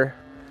ear,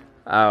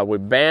 we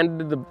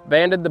banded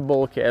the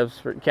bull calves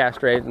for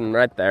castrating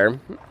right there,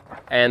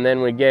 and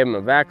then we gave them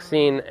a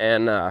vaccine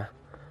and a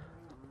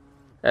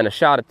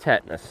shot of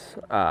tetanus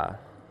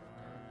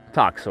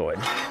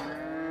toxoid,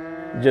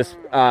 just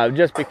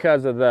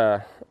because of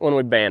when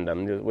we band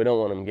them, we don't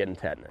want them getting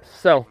tetanus.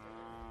 So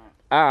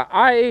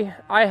I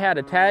had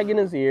a tag in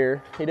his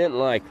ear. He didn't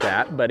like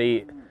that, but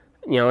he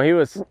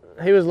was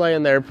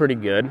laying there pretty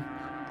good,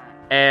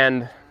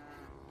 and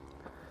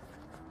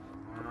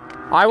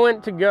I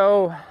went to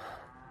go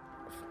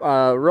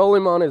roll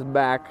him on his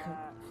back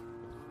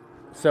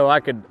so I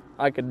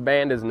could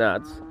band his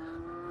nuts,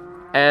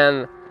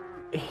 and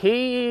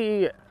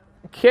he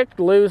kicked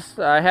loose.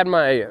 I had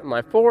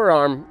my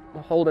forearm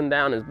holding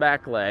down his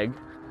back leg,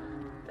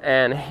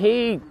 and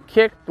he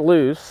kicked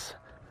loose,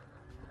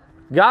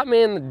 got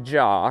me in the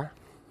jaw,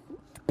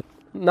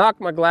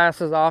 knocked my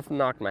glasses off,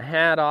 knocked my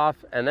hat off,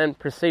 and then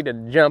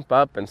proceeded to jump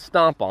up and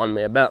stomp on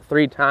me about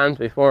 3 times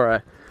before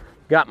I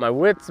got my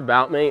wits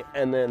about me,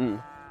 and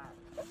then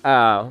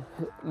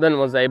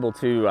was able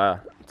to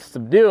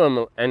subdue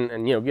him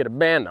and get a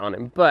band on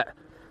him. But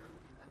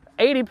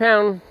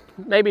 80-pound,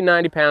 maybe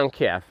 90-pound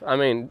calf. I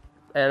mean,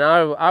 and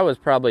I was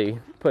probably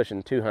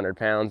pushing 200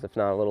 pounds, if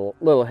not a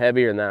little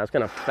heavier than that. I was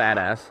kind of fat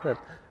ass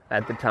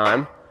at the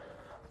time.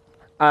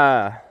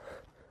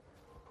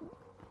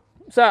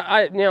 So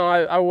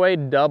I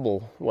weighed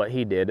double what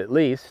he did at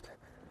least,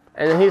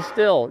 and he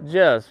still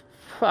just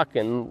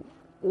fucking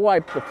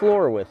wiped the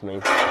floor with me,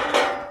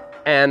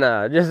 and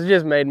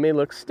just made me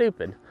look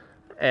stupid.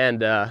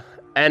 And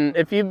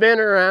if you've been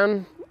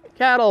around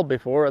cattle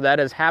before, that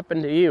has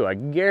happened to you. I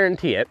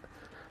guarantee it.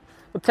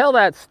 Well, tell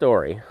that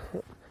story.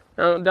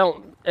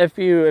 Don't if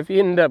you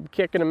end up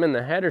kicking them in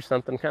the head or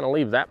something, kind of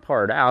leave that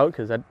part out,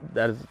 because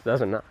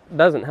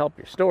doesn't help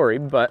your story.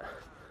 But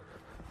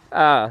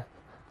let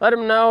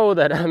them know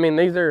that, I mean,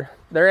 they're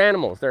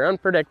animals. They're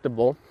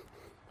unpredictable.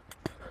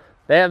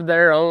 They have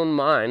their own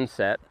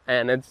mindset,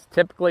 and it's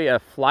typically a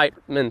flight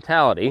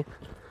mentality.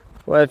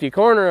 Well, if you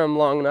corner them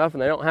long enough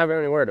and they don't have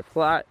anywhere to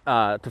fly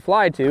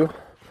to,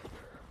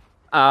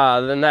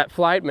 then that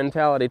flight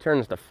mentality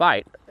turns to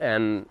fight,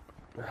 and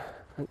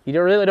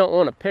you really don't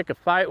want to pick a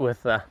fight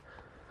with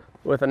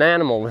an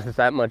animal that's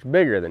that much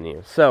bigger than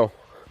you. So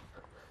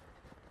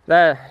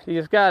that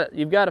you've got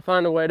to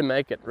find a way to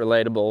make it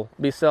relatable,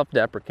 be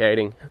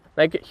self-deprecating,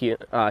 make it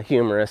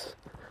humorous,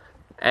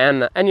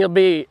 and you'll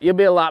be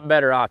a lot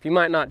better off. You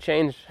might not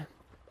change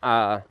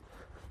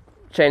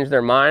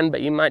their mind,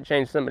 but you might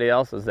change somebody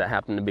else's that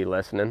happen to be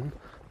listening.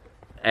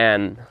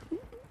 And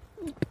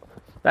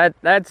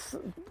that's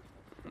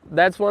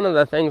one of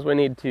the things we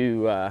need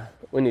to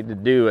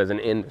do as an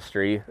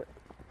industry,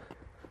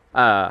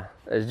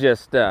 is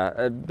just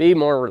be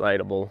more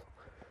relatable,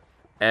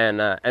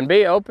 and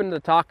be open to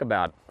talk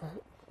about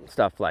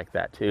stuff like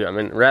that too. I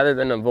mean, rather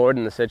than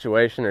avoiding the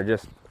situation or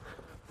just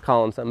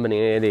calling somebody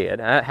an idiot,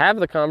 have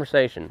the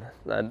conversation.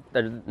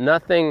 There's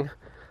nothing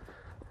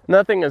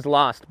is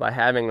lost by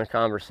having the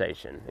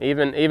conversation.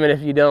 Even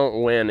if you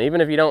don't win,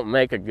 even if you don't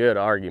make a good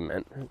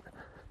argument,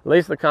 at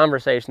least the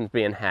conversation's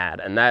being had,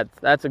 and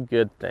that's a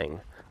good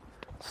thing.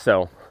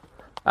 So,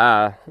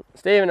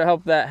 Steven, I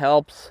hope that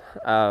helps.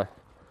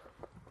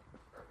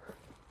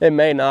 It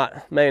may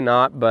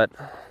not, but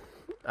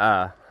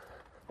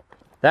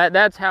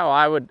that's how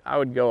I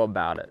would go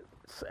about it.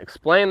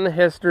 Explain the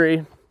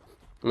history,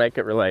 make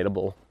it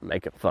relatable,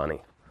 make it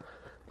funny,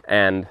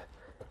 and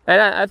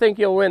I think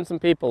you'll win some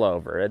people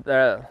over.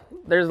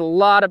 There's a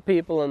lot of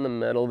people in the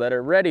middle that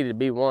are ready to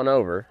be won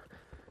over.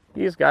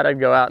 You just got to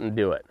go out and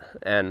do it.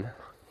 And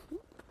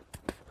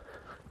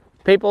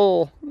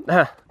people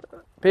in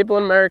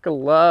America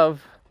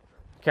love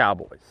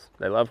cowboys.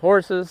 They love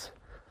horses,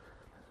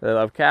 they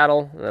love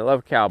cattle, and they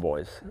love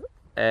cowboys.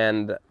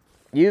 And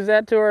use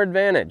that to our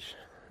advantage,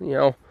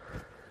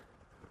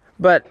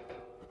 But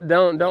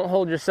don't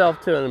hold yourself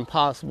to an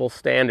impossible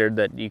standard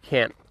that you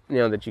can't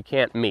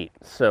meet.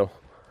 So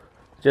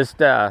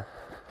just it's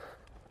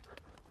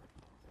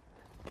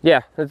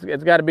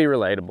got to be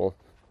relatable,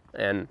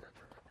 and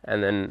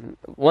then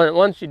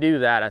once you do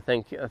that, I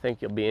think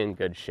you'll be in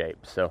good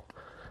shape. So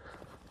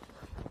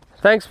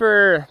thanks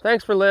for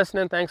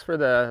listening. Thanks for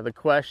the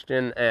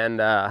question, and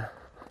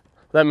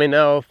let me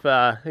know if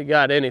you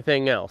got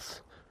anything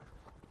else.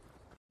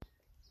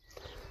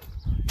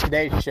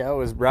 Today's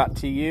show is brought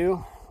to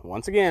you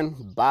once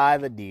again by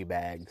the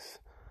D-Bags.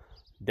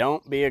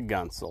 Don't be a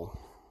gunsel.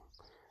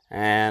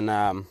 And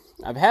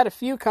I've had a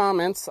few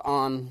comments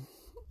on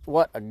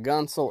what a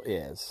gunsel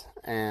is.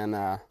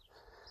 And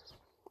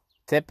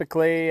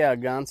typically a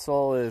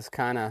gunsel is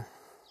kind of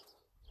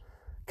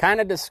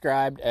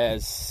described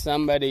as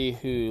somebody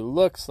who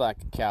looks like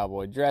a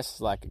cowboy,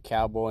 dresses like a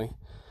cowboy,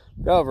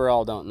 but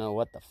overall don't know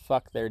what the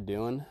fuck they're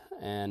doing.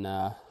 And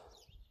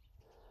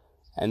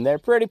they're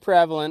pretty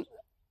prevalent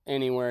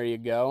anywhere you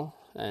go.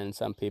 And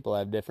some people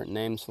have different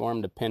names for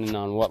them depending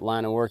on what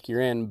line of work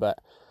you're in, but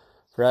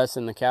for us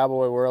in the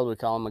cowboy world, we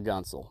call them a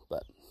gunsel.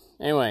 But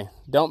anyway,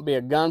 Don't Be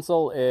a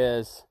Gunsel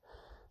it's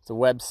a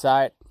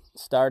website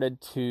started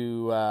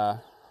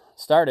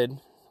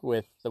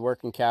with the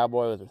working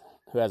cowboy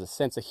who has a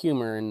sense of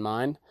humor in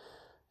mind,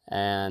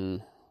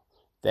 and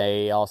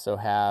they also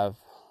have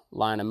a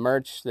line of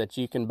merch that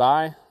you can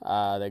buy.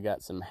 They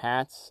got some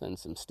hats and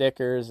some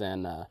stickers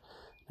and a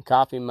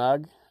coffee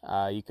mug.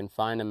 You can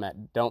find them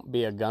at Don't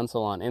Be a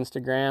Gunsel on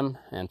Instagram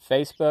and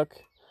Facebook.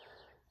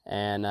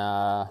 And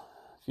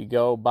if you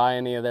go buy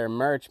any of their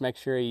merch, make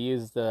sure you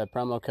use the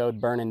promo code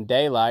Burning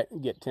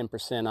Daylight, get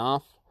 10%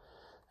 off.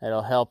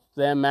 It'll help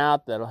them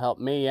out, that'll help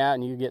me out,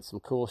 and you get some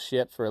cool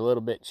shit for a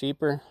little bit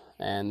cheaper.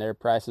 And their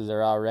prices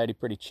are already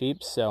pretty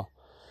cheap, so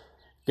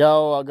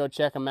go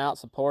check them out,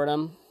 support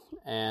them,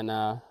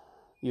 and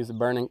use the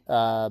Burning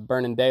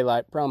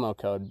Daylight promo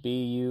code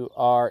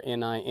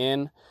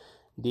BURNINDAYLIGHT.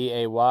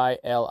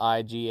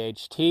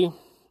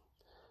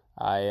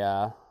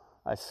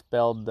 I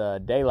spelled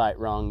daylight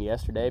wrong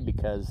yesterday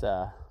because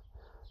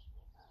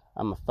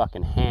I'm a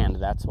fucking hand,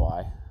 that's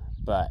why.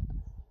 But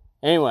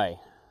anyway,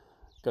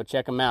 go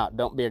check them out.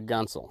 Don't be a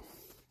gunsel.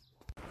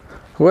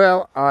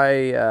 Well,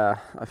 I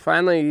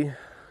finally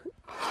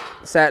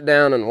sat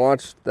down and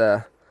watched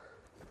the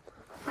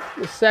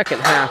second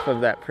half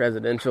of that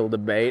presidential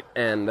debate,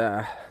 and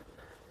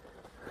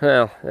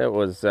Well, it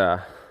was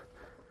as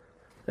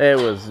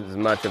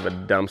much of a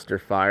dumpster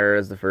fire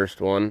as the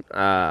first one.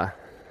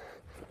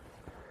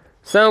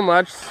 So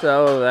much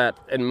so that,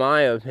 in my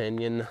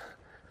opinion,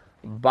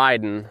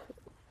 Biden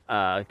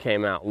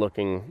came out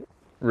looking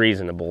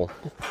reasonable.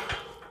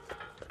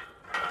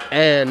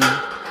 And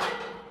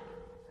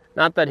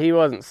not that he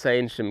wasn't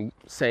saying some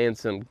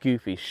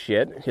goofy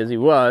shit, because he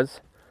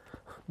was,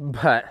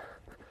 but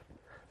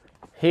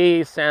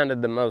he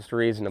sounded the most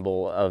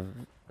reasonable of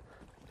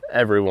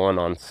everyone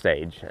on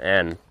stage.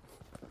 And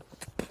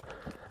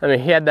I mean,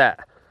 he had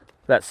that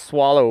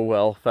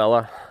Swallowwell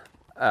fella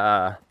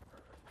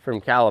from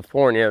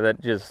California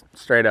that just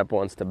straight up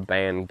wants to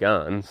ban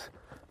guns,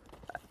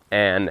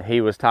 and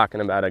he was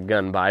talking about a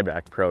gun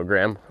buyback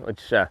program,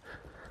 which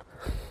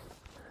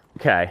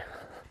okay,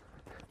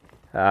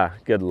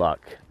 good luck.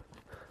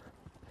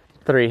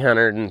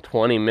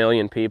 320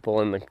 million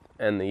people in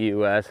the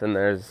U.S. and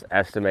there's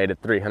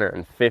estimated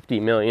 350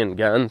 million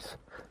guns.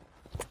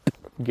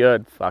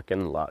 Good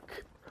fucking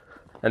luck.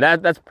 And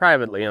that's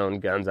privately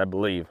owned guns, I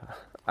believe.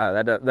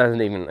 That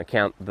doesn't even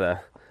account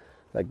the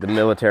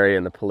military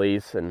and the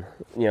police and,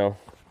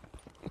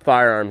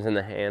 firearms in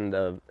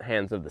the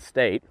hands of the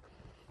state.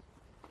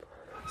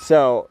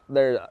 So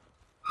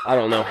I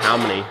don't know how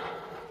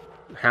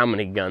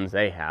many guns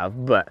they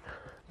have, but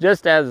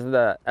just as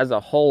a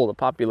whole, the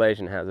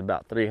population has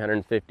about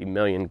 350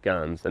 million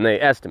guns, and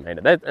they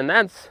estimated that, and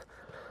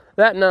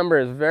that number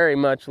is very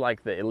much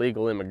like the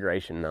illegal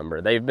immigration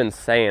number. They've been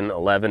saying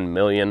 11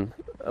 million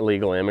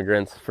illegal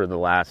immigrants for the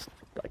last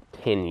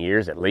 10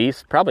 years at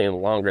least, probably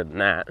longer than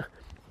that.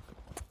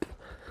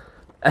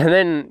 And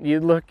then you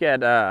look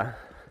at there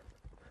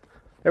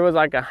was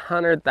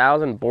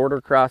 100,000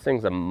 border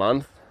crossings a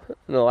month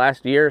in the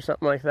last year or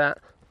something like that.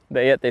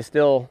 But yet they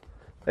still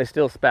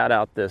spat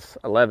out this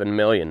 11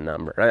 million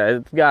number.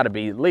 It's got to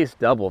be at least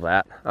double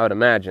that, I would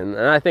imagine.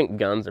 And I think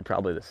guns are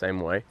probably the same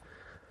way.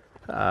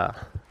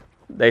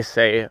 They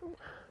say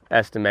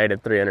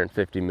estimated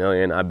 350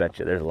 million. I bet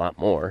you there's a lot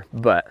more.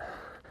 But,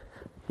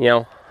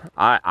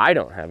 I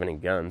don't have any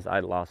guns.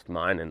 I lost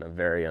mine in a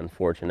very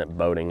unfortunate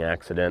boating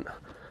accident.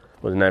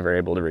 Was never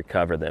able to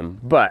recover them.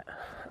 But,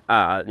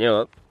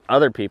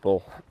 other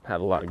people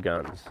have a lot of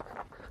guns.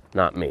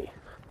 Not me.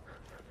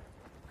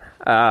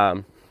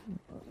 Then,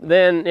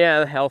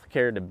 the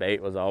healthcare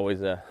debate was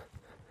always a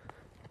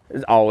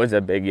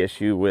big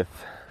issue with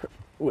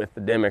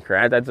the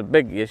Democrats. That's a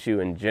big issue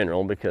in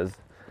general because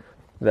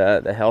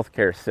the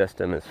healthcare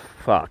system is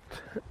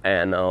fucked,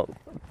 and a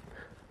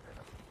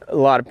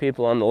lot of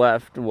people on the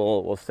left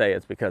will say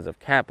it's because of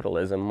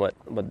capitalism. What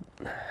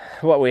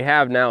we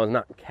have now is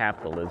not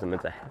capitalism.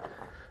 It's a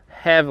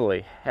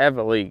heavily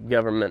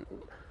governmentally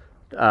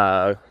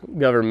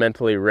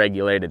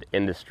regulated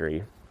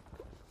industry,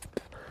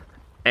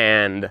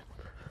 and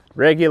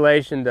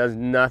regulation does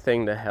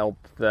nothing to help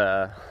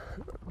the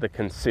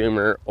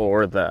consumer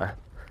or the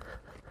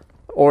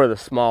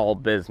small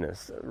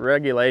business.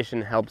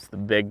 Regulation helps the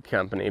big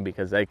company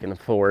because they can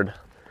afford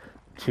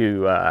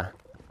to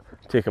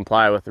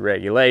comply with the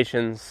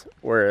regulations,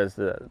 whereas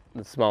the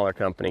smaller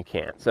company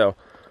can't. So,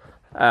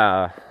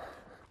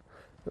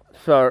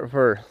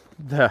 for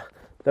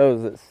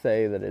those that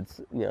say that it's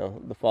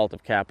the fault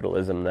of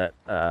capitalism that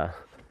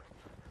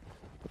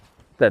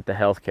the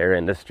healthcare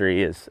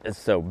industry is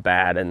so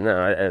bad, and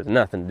no, it has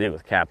nothing to do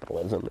with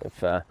capitalism.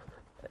 If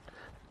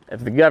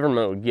the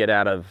government would get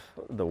out of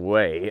the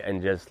way and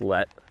just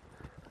let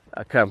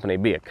a company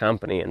be a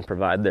company and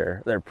provide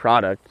their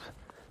product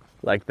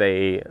like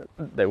they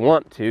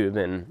want to,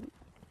 then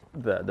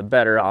the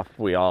better off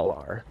we all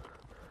are.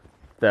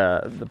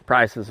 The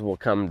prices will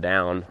come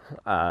down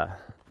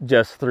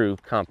just through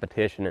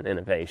competition and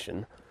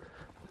innovation,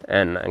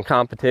 and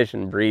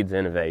competition breeds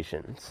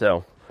innovation.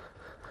 So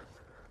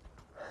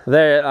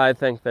I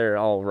think they're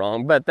all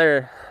wrong, but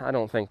I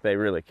don't think they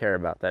really care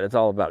about that. It's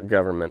all about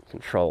government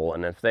control,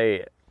 and if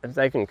they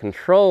can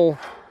control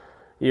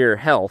your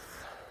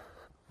health,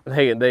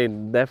 they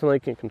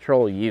definitely can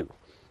control you.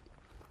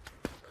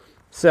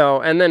 So,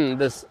 and then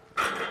this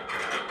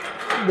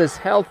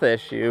health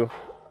issue,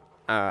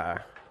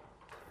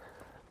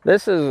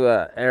 this is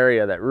an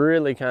area that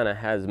really kind of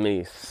has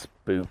me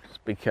spooked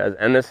because,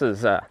 and this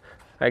is, I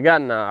got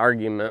in an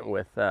argument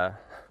with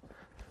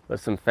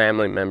some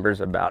family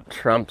members about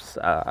Trump's,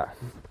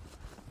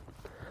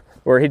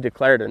 where he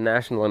declared a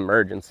national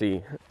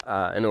emergency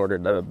in order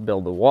to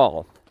build a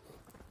wall,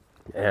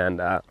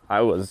 and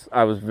I was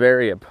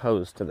very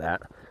opposed to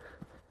that,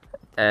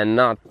 and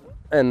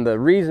the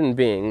reason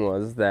being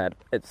was that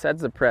it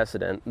sets a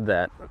precedent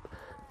that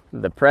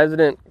the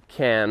president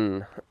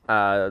can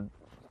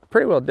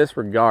pretty well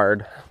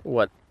disregard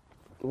what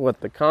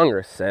the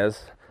Congress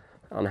says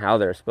on how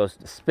they're supposed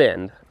to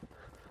spend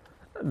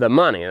the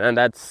money, and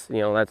that's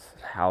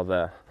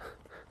how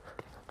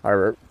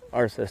our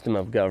system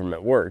of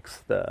government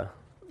works. The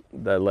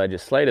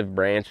legislative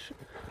branch,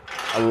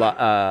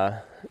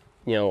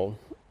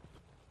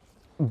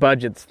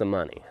 budgets the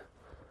money,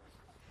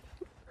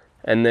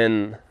 and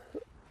then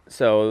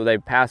So they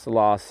passed a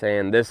law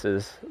saying this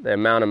is the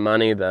amount of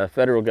money the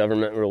federal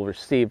government will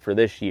receive for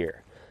this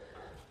year.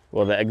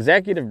 Well, the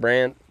executive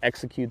branch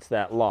executes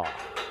that law.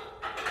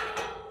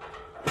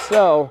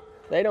 So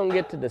they don't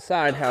get to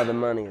decide how the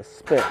money is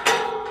spent.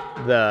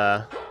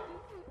 The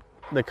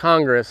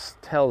Congress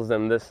tells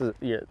them this is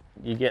you're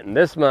getting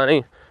this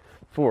money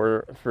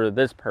for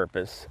this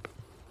purpose.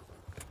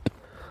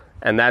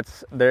 And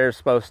they're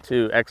supposed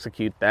to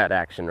execute that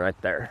action right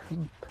there.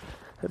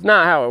 It's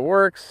not how it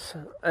works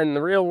in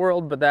the real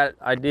world, but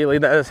ideally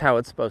that is how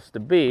it's supposed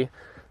to be.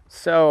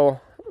 So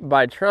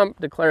by Trump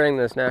declaring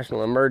this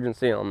national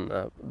emergency on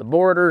the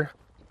border,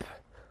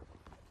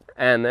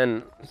 and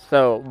then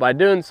so by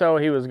doing so,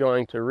 he was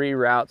going to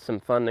reroute some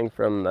funding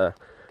from the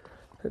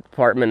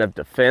Department of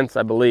Defense,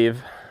 I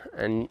believe,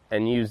 and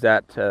use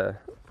that to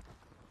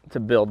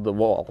build the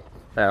wall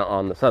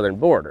on the southern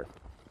border.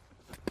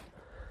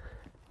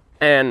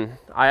 And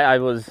I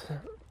was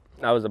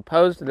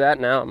opposed to that.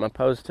 Now I'm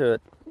opposed to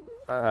it.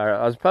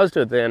 I was opposed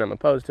to it then. I'm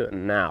opposed to it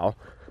now,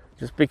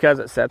 just because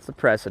it sets the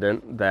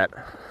precedent that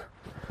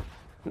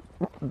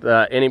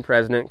any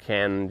president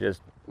can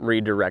just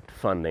redirect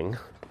funding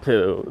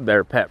to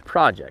their pet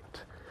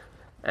project.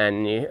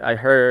 And you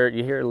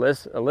hear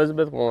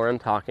Elizabeth Warren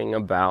talking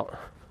about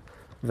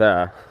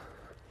the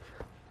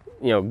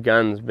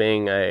guns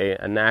being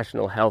a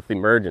national health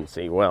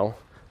emergency. Well,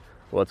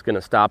 what's going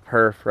to stop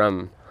her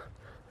from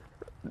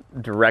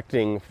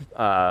directing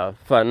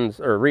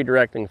funds or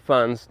redirecting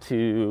funds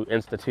to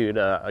institute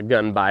a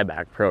gun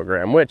buyback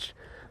program, which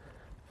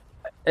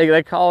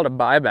they call it a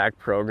buyback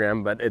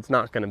program, but it's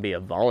not going to be a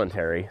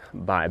voluntary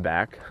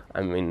buyback.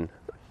 I mean,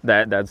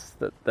 that's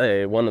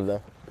one of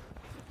the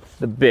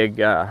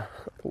big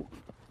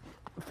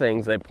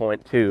things they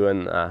point to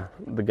in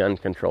the gun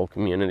control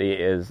community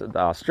is the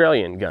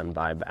Australian gun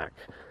buyback.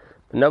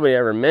 But nobody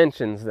ever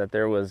mentions that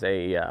there was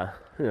it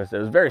was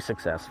very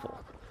successful.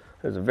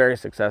 It was a very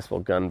successful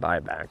gun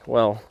buyback.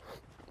 Well,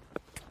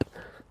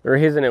 the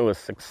reason it was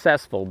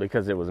successful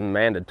because it was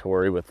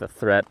mandatory with the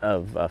threat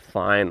of a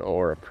fine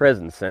or a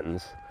prison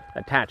sentence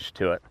attached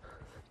to it.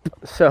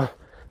 So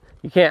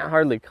you can't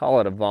hardly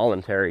call it a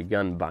voluntary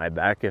gun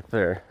buyback if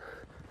they're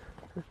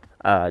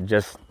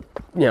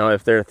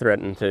if they're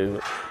threatening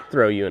to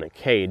throw you in a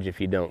cage if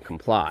you don't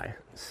comply.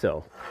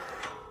 So,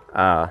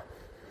 and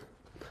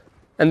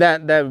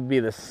that would be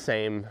the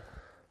same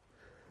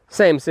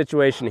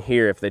situation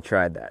here if they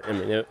tried that. I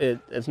mean,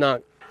 it's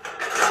not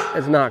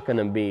going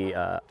to be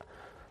a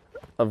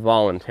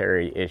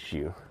voluntary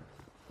issue.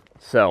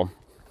 So,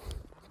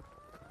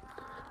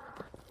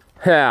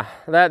 yeah,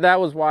 that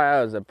was why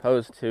I was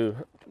opposed to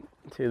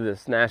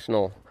this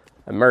national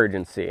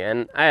emergency.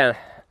 And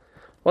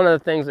one of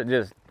the things that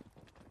just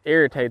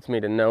irritates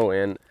me to no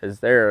end is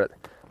there are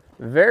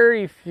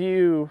very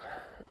few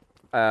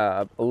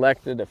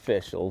elected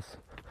officials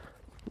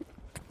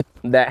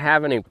that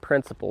have any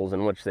principles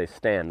in which they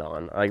stand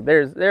on. Like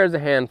there's a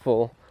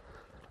handful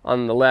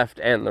on the left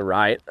and the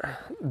right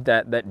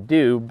that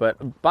do,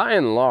 but by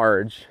and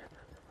large,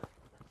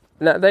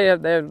 they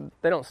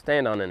don't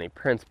stand on any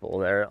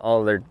principle.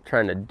 All they're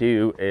trying to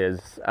do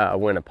is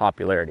win a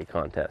popularity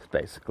contest,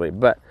 basically.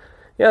 But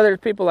there's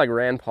people like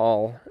Rand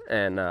Paul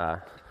and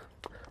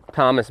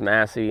Thomas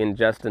Massey and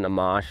Justin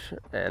Amash,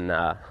 and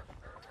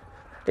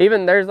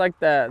even there's like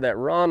that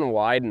Ron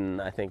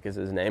Wyden, I think is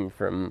his name,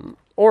 from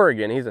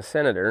Oregon. He's a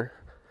senator,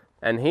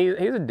 and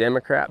he's a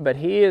Democrat, but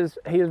he is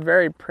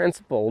very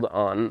principled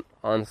on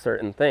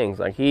certain things.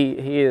 Like he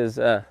has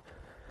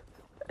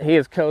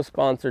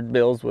co-sponsored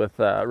bills with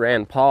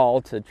Rand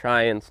Paul to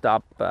try and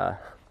stop the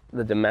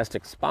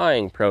domestic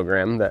spying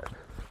program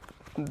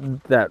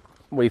that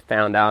we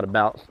found out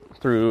about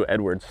through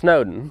Edward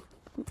Snowden,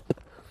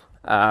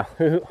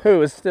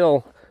 who is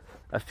still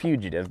a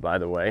fugitive, by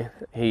the way.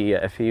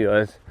 If he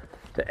was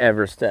to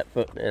ever step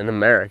foot in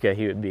America,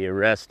 he would be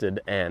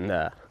arrested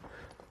and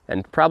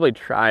probably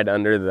tried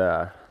under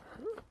the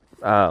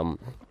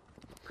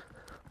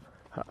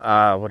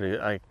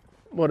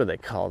what do they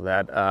call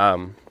that?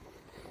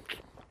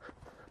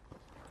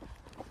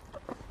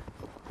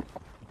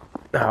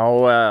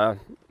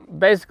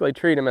 Basically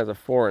treat him as a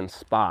foreign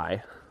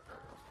spy.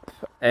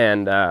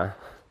 And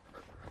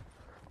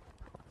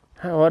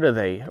what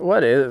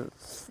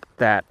is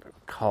that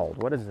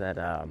called? What is that?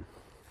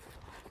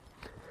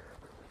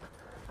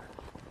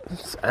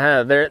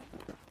 They're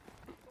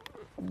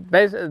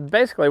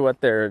basically what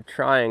they're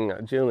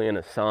trying Julian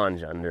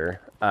Assange under.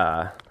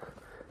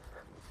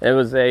 It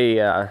was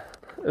a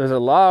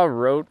law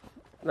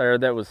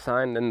that was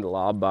signed into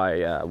law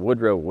by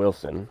Woodrow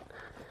Wilson.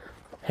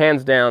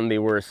 Hands down the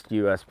worst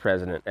U.S.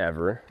 president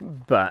ever.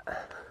 But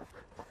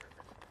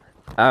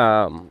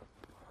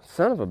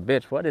son of a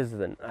bitch, what is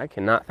I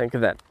cannot think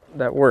of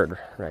that word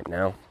right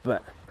now.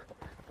 But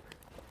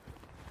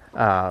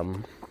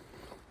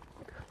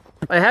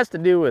it has to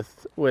do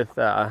with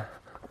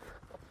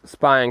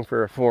spying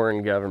for a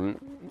foreign government.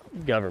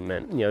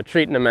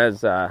 Treating them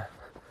as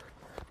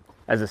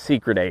as a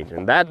secret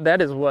agent.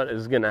 That is what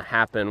is going to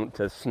happen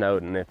to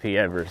Snowden if he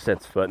ever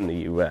sets foot in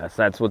the U.S.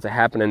 That's what's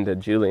happening to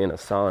Julian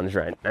Assange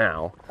right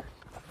now.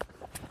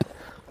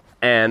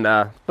 And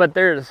but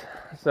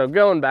so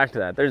going back to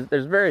that,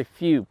 there's very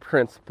few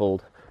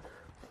principled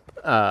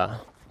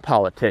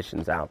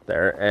politicians out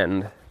there,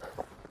 and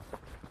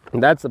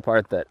that's the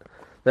part that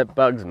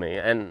bugs me.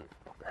 And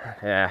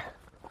yeah,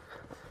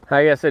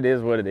 I guess it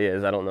is what it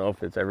is. I don't know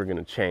if it's ever going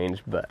to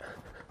change, but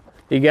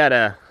you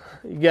gotta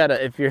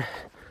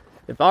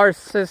if our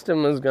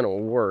system is going to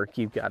work,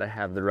 you've got to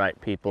have the right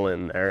people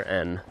in there.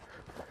 And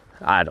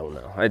I don't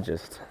know,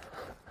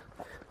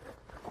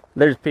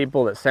 there's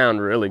people that sound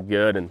really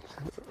good and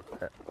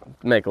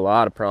make a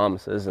lot of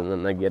promises, and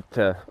then they get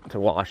to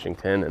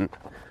Washington and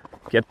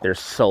get their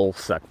soul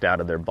sucked out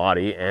of their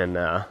body, and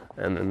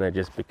then they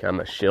just become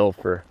a shill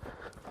for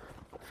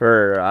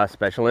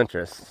special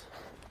interests.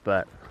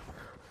 But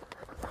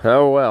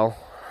oh well,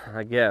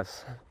 I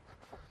guess.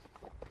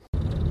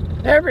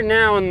 Every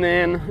now and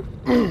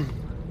then,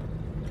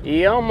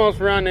 you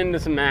almost run into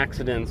some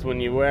accidents when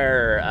you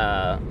wear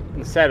a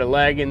set of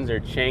leggings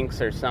or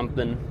chinks or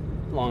something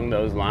along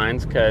those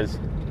lines, because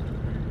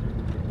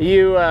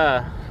you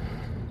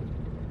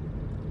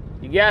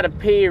gotta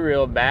pee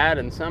real bad,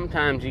 and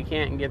sometimes you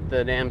can't get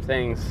the damn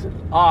things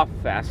off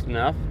fast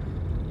enough,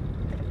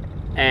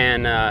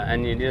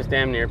 and you just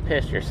damn near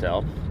piss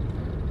yourself.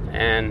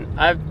 And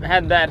I've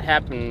had that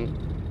happen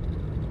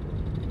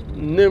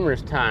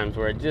numerous times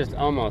where I just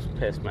almost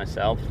pissed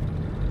myself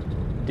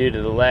due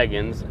to the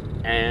leggings.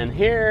 And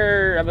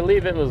here, I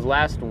believe it was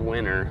last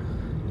winter,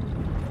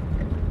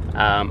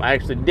 I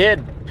actually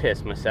did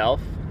piss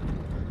myself,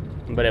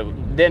 but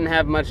it didn't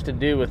have much to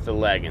do with the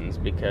leggings,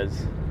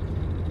 because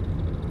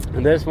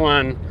this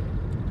one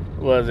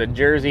was a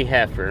Jersey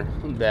heifer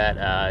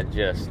that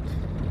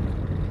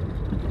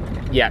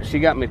she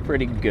got me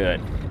pretty good.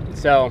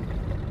 So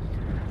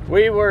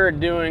we were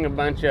doing a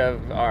bunch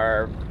of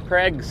our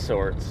preg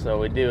sorts. So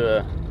we do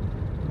a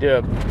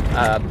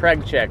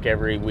preg check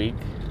every week,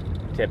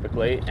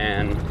 typically,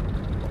 and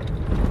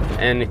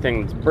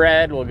anything that's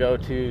bred will go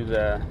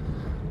to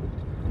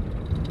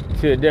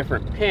a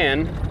different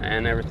pin,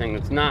 and everything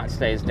that's not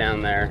stays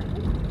down there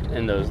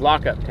in those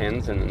lockup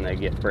pins, and then they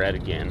get bred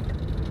again.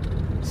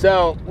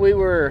 So we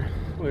were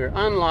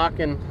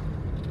unlocking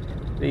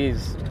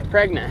these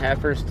pregnant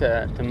heifers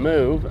to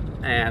move,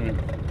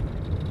 and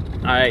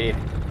I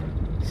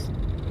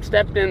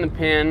stepped in the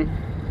pen,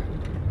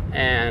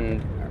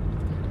 and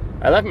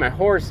I left my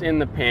horse in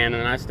the pen,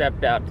 and I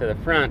stepped out to the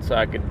front so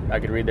I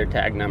could read their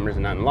tag numbers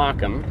and unlock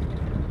them.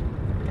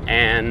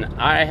 And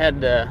I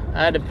had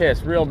to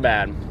piss real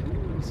bad,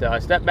 so I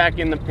stepped back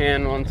in the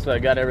pen once I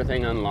got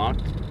everything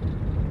unlocked,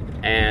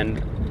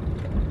 and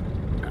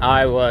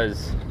I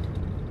was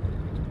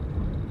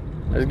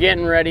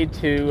getting ready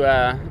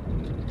to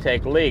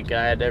take a leak.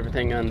 I had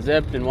everything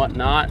unzipped and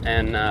whatnot,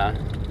 and I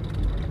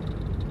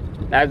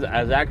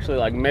was actually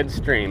like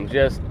midstream,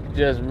 just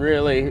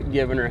really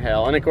giving her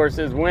hell. And of course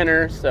it's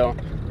winter, so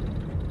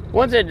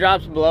once it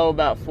drops below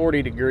about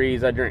 40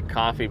 degrees, I drink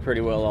coffee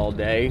pretty well all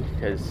day,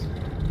 because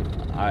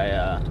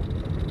I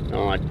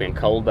don't like being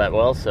cold that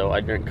well, so I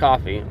drink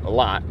coffee a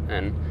lot.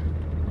 And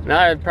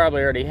I had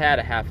probably already had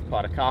a half a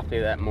pot of coffee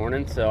that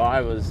morning, so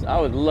I was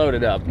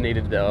loaded up,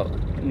 needed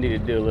to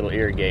do a little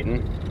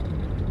irrigating.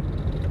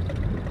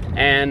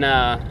 And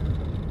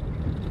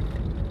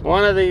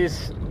one of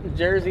these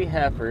Jersey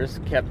heifers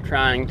kept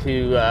trying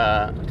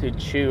to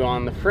chew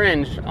on the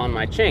fringe on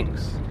my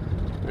chinks,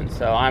 and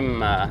so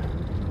I'm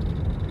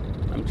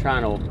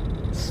trying to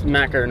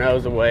smack her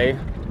nose away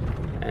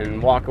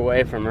and walk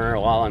away from her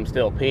while I'm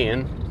still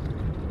peeing.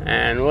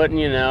 And wouldn't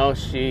you know,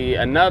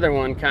 another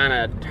one kind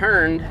of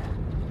turned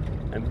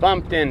and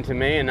bumped into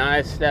me, and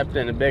I stepped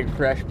in a big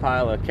fresh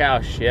pile of cow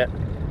shit,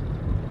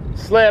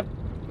 slipped,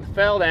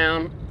 fell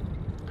down,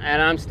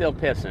 and I'm still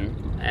pissing.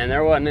 And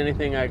there wasn't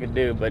anything I could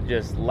do but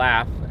just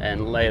laugh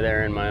and lay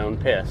there in my own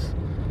piss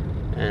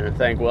and I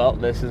think, well,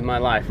 this is my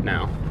life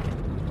now.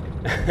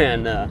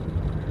 And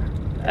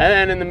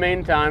then in the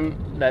meantime,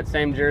 that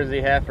same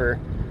Jersey heifer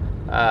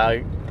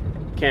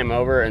came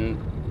over and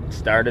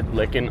started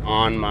licking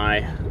on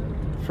my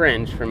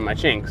fringe from my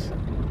chinks.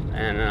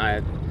 And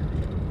at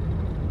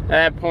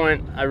that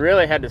point, I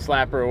really had to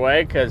slap her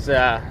away, because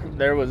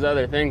there was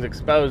other things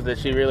exposed that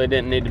she really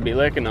didn't need to be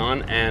licking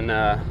on. And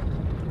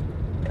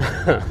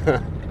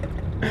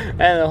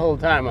and the whole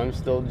time I'm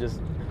still just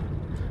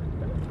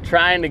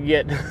trying to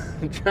get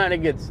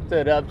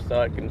stood up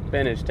so I can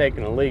finish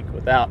taking a leak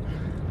without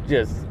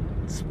just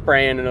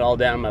spraying it all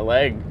down my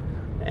leg.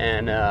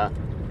 And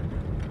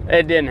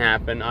it didn't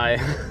happen. I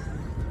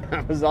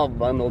was all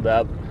bundled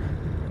up,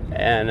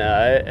 and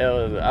I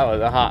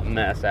was a hot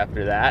mess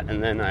after that.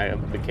 And then I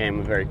became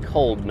a very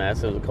cold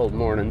mess. It was a cold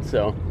morning,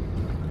 so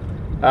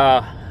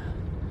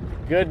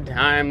good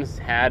times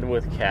had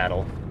with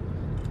cattle.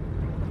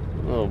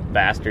 Little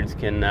bastards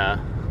can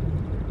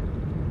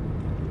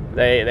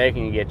they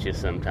can get you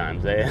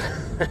sometimes.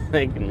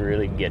 They can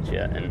really get you.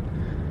 And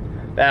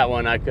that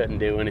one, I couldn't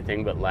do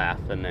anything but laugh.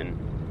 And then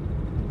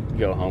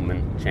go home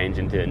and change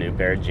into a new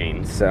pair of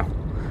jeans. So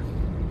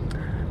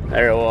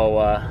there,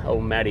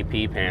 old Matty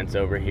Pee Pants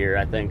over here.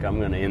 I think I'm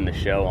going to end the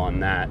show on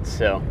that.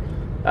 So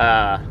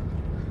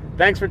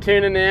thanks for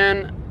tuning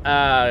in.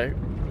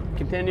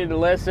 Continue to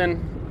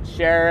listen,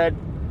 share it,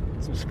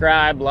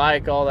 subscribe,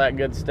 like, all that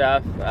good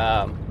stuff.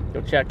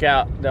 Go check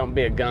out Don't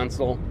Be a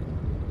Gunsel.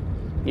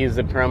 Use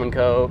the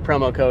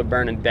promo code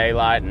Burning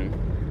Daylight and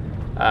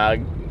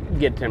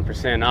get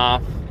 10%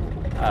 off.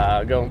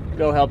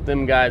 Go help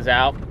them guys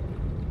out.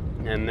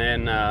 And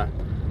then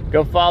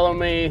go follow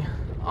me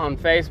on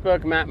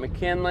Facebook, Matt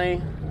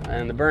McKinley,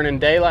 and the Burning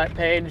Daylight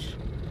page.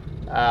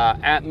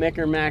 At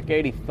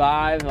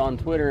MickerMac85 on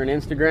Twitter and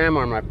Instagram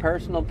are my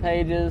personal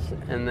pages.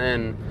 And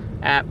then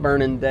at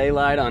Burning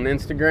Daylight on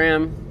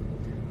Instagram.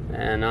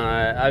 And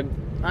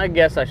I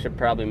guess I should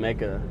probably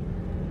make a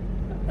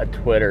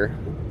Twitter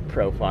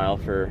profile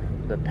for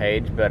the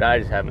page, but I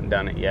just haven't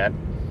done it yet.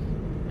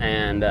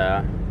 And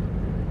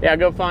yeah,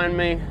 go find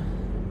me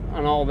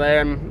on all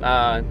them.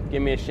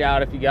 Give me a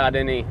shout if you got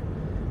any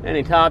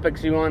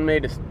topics you want me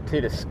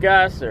to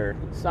discuss, or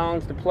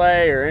songs to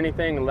play, or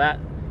anything of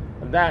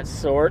that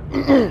sort.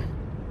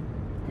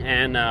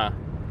 And I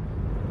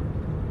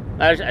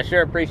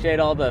sure appreciate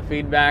all the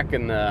feedback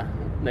and the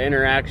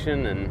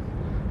interaction, and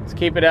let's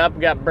keep it up.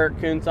 We got Bert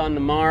Koontz on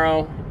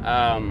tomorrow.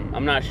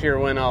 I'm not sure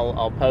when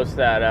I'll post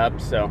that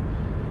up. So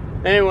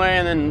anyway,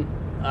 and then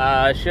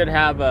I should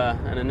have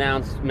an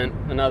announcement,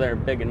 another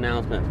big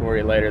announcement for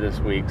you later this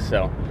week.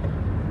 So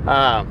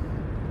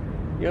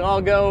you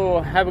all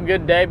go have a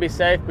good day. Be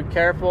safe, be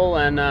careful,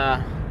 and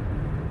I'm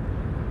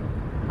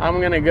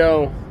gonna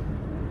go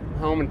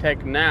home and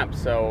take a nap.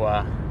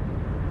 So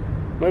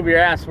move your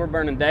ass. We're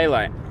burning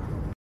daylight.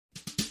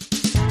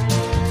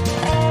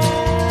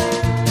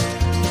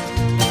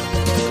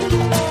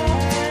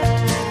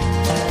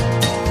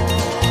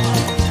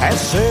 At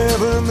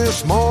 7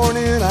 this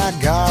morning, I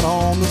got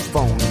on the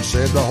phone and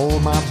said to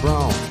hold my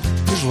bronc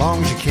as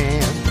long as you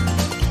can.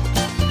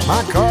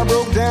 My car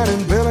broke down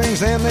in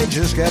Billings and they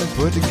just got it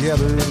put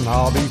together, and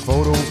I'll be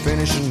photo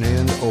finishing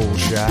in Old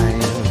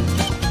Cheyenne.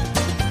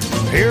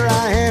 Here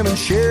I am in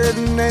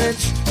Sheridan and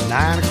it's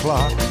 9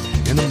 o'clock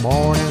in the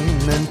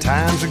morning and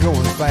times are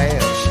going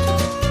fast.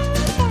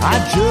 I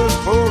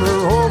just pulled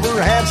her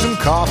over, had some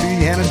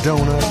coffee and a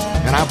donut,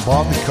 and I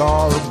bought the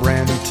car a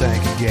brand new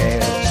tank of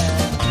gas.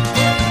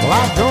 Well,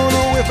 I don't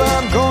know if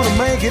I'm gonna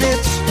make it.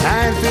 It's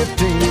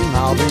 9:15.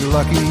 I'll be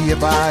lucky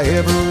if I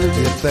ever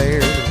get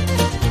there.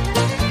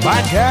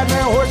 By God,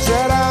 now what's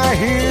that I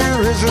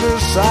hear? Is it a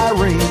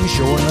siren?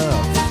 Sure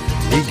enough,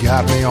 he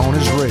got me on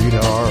his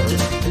radar.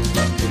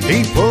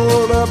 He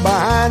pulled up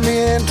behind me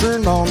and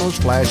turned on those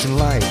flashing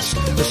lights,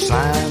 the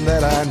sign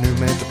that I knew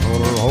meant to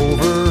pull her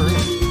over.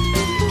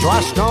 So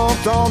I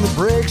stomped on the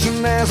brakes,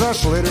 and as I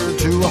slid her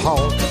to a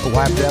halt, I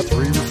wiped out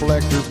 3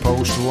 reflector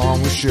posts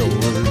along with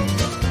shoulder.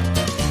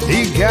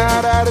 He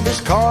got out of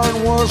his car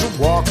and was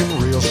walking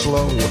real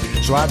slow,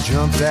 so I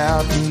jumped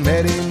out and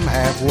met him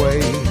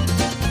halfway.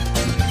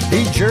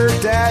 He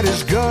jerked out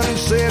his gun and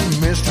said,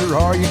 "Mister,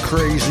 are you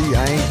crazy?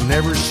 I ain't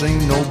never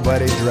seen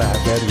nobody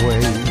drive that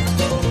way."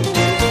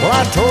 Well,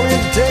 I told him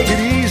to take it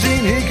easy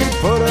and he could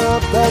put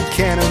up that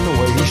cannon. The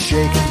way he's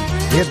shaking,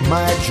 it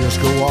might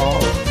just go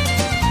off.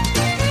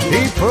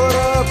 He put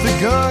up the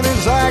gun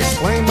as I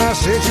explained my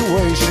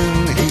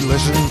situation. He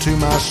listened to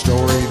my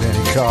story, then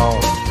he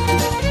called.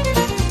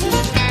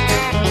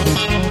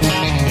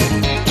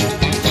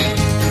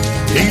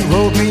 He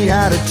wrote me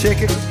out a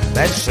ticket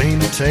that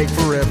seemed to take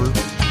forever.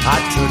 I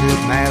took it,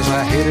 and as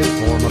I headed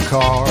for my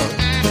car,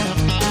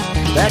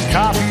 that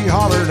cop, he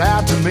hollered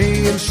out to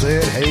me and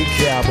said, "Hey,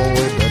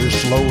 cowboy, better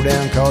slow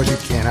down, 'cause you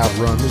can't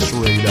outrun this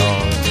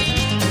radar."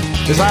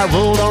 As I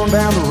rolled on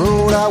down the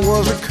road, I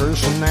was a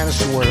cursing and a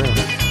swearing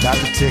about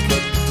the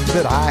ticket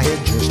that I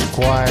had just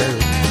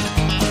acquired.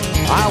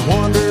 I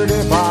wondered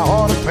if I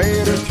ought to pay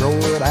it or throw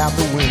it out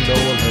the window,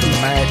 a little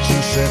match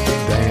and set the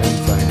damn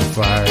thing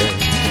afire.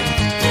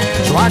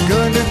 So I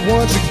gunned it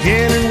once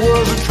again and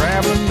was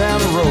traveling down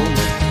the road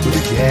with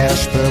the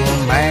gas pedal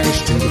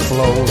mashed to the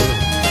floor.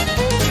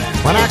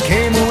 When I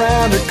came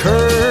around a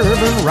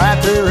curve and right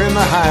there in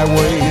the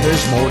highway,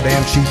 there's more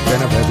damn sheep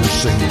than I've ever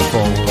seen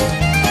before.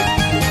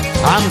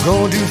 I'm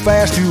going too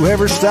fast to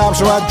ever stop,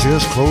 so I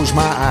just close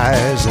my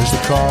eyes as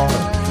the car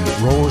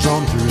roars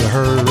on through the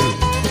herd.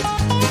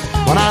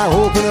 When I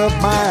open up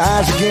my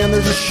eyes again,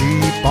 there's a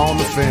sheep on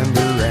the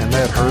fender and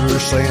that herder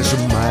saying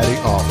some mighty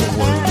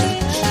awful words.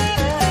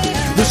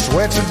 The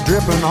sweats are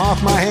dripping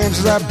off my hands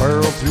as I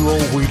barrel through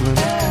old Wheatland.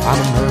 I'm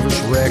a nervous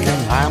wreck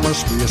and I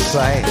must be a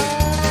sight.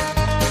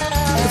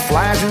 The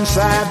flies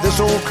inside this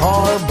old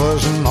car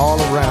buzzing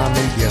all around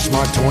me. Guess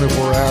my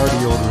 24-hour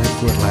deodorant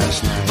quit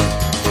last night.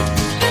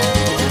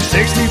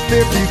 60,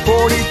 50,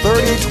 40,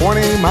 30,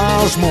 20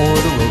 miles more,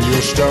 the rodeo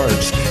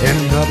starts in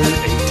another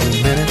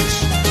 18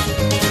 minutes.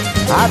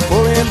 I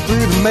pull in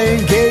through the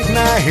main gate and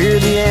I hear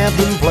the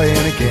anthem playing.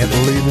 I can't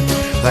believe it,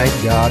 thank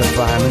God I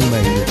finally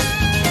made it.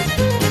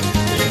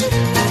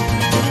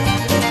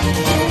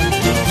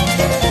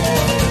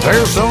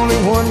 There's only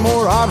one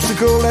more obstacle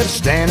obstacle that's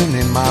standing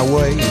in my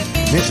way.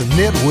 It's a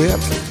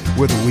nitwit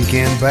with a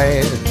weekend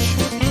badge.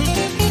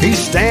 He's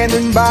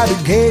standing by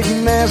the gate,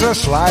 and as I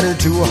slide her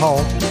to a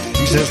halt,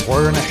 he says,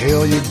 where in the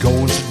hell you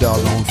going so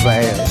doggone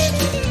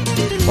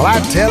fast? Well, I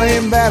tell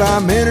him that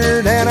I'm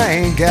entered and I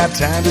ain't got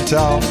time to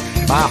talk.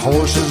 My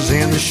horse is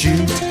in the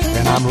chute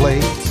and I'm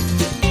late.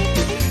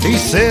 He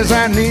says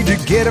I need to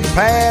get a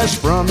pass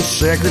from the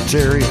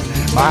secretary.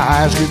 My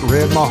eyes get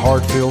red, my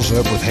heart fills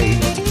up with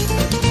hate.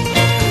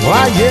 Well,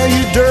 I yell,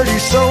 you dirty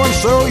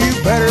so-and-so, you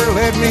better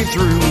let me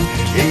through.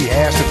 He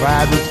asked if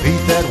I'd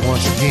repeat that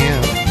once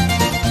again.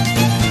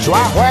 So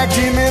I whacked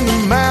him in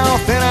the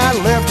mouth and I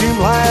left him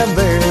lying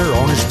there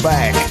on his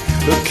back,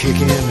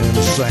 kicking in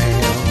the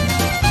sand.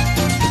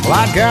 Well,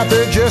 I got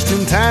there just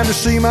in time to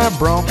see my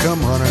bronc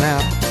come running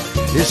out.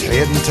 His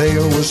head and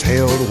tail was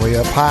held way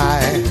up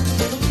high.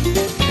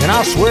 And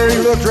I swear he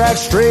looked right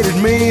straight at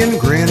me and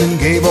grinned and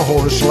gave a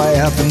horse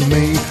laugh, and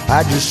me,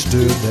 I just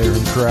stood there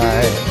and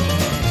cried.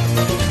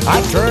 I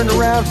turned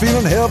around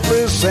feeling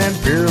helpless and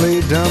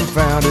purely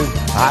dumbfounded.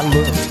 I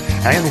looked,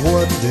 and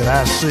what did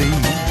I see?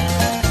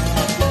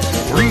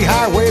 3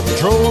 highway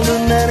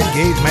patrolmen and a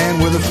gate man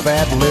with a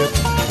fat lip,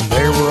 and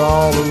they were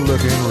all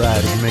looking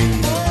right at me.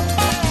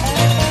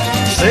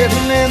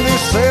 Sitting in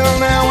this cell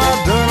now,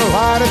 I've done a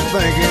lot of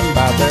thinking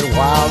about that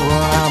wild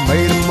run I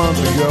made a month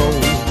ago.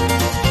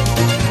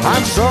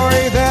 I'm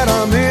sorry that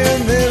I'm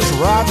in this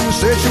rotten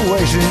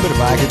situation, but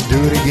if I could do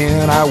it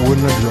again, I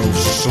wouldn't have drove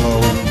so slow.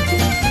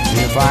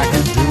 If I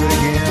could do it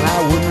again, I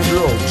wouldn't have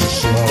drove so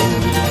slow.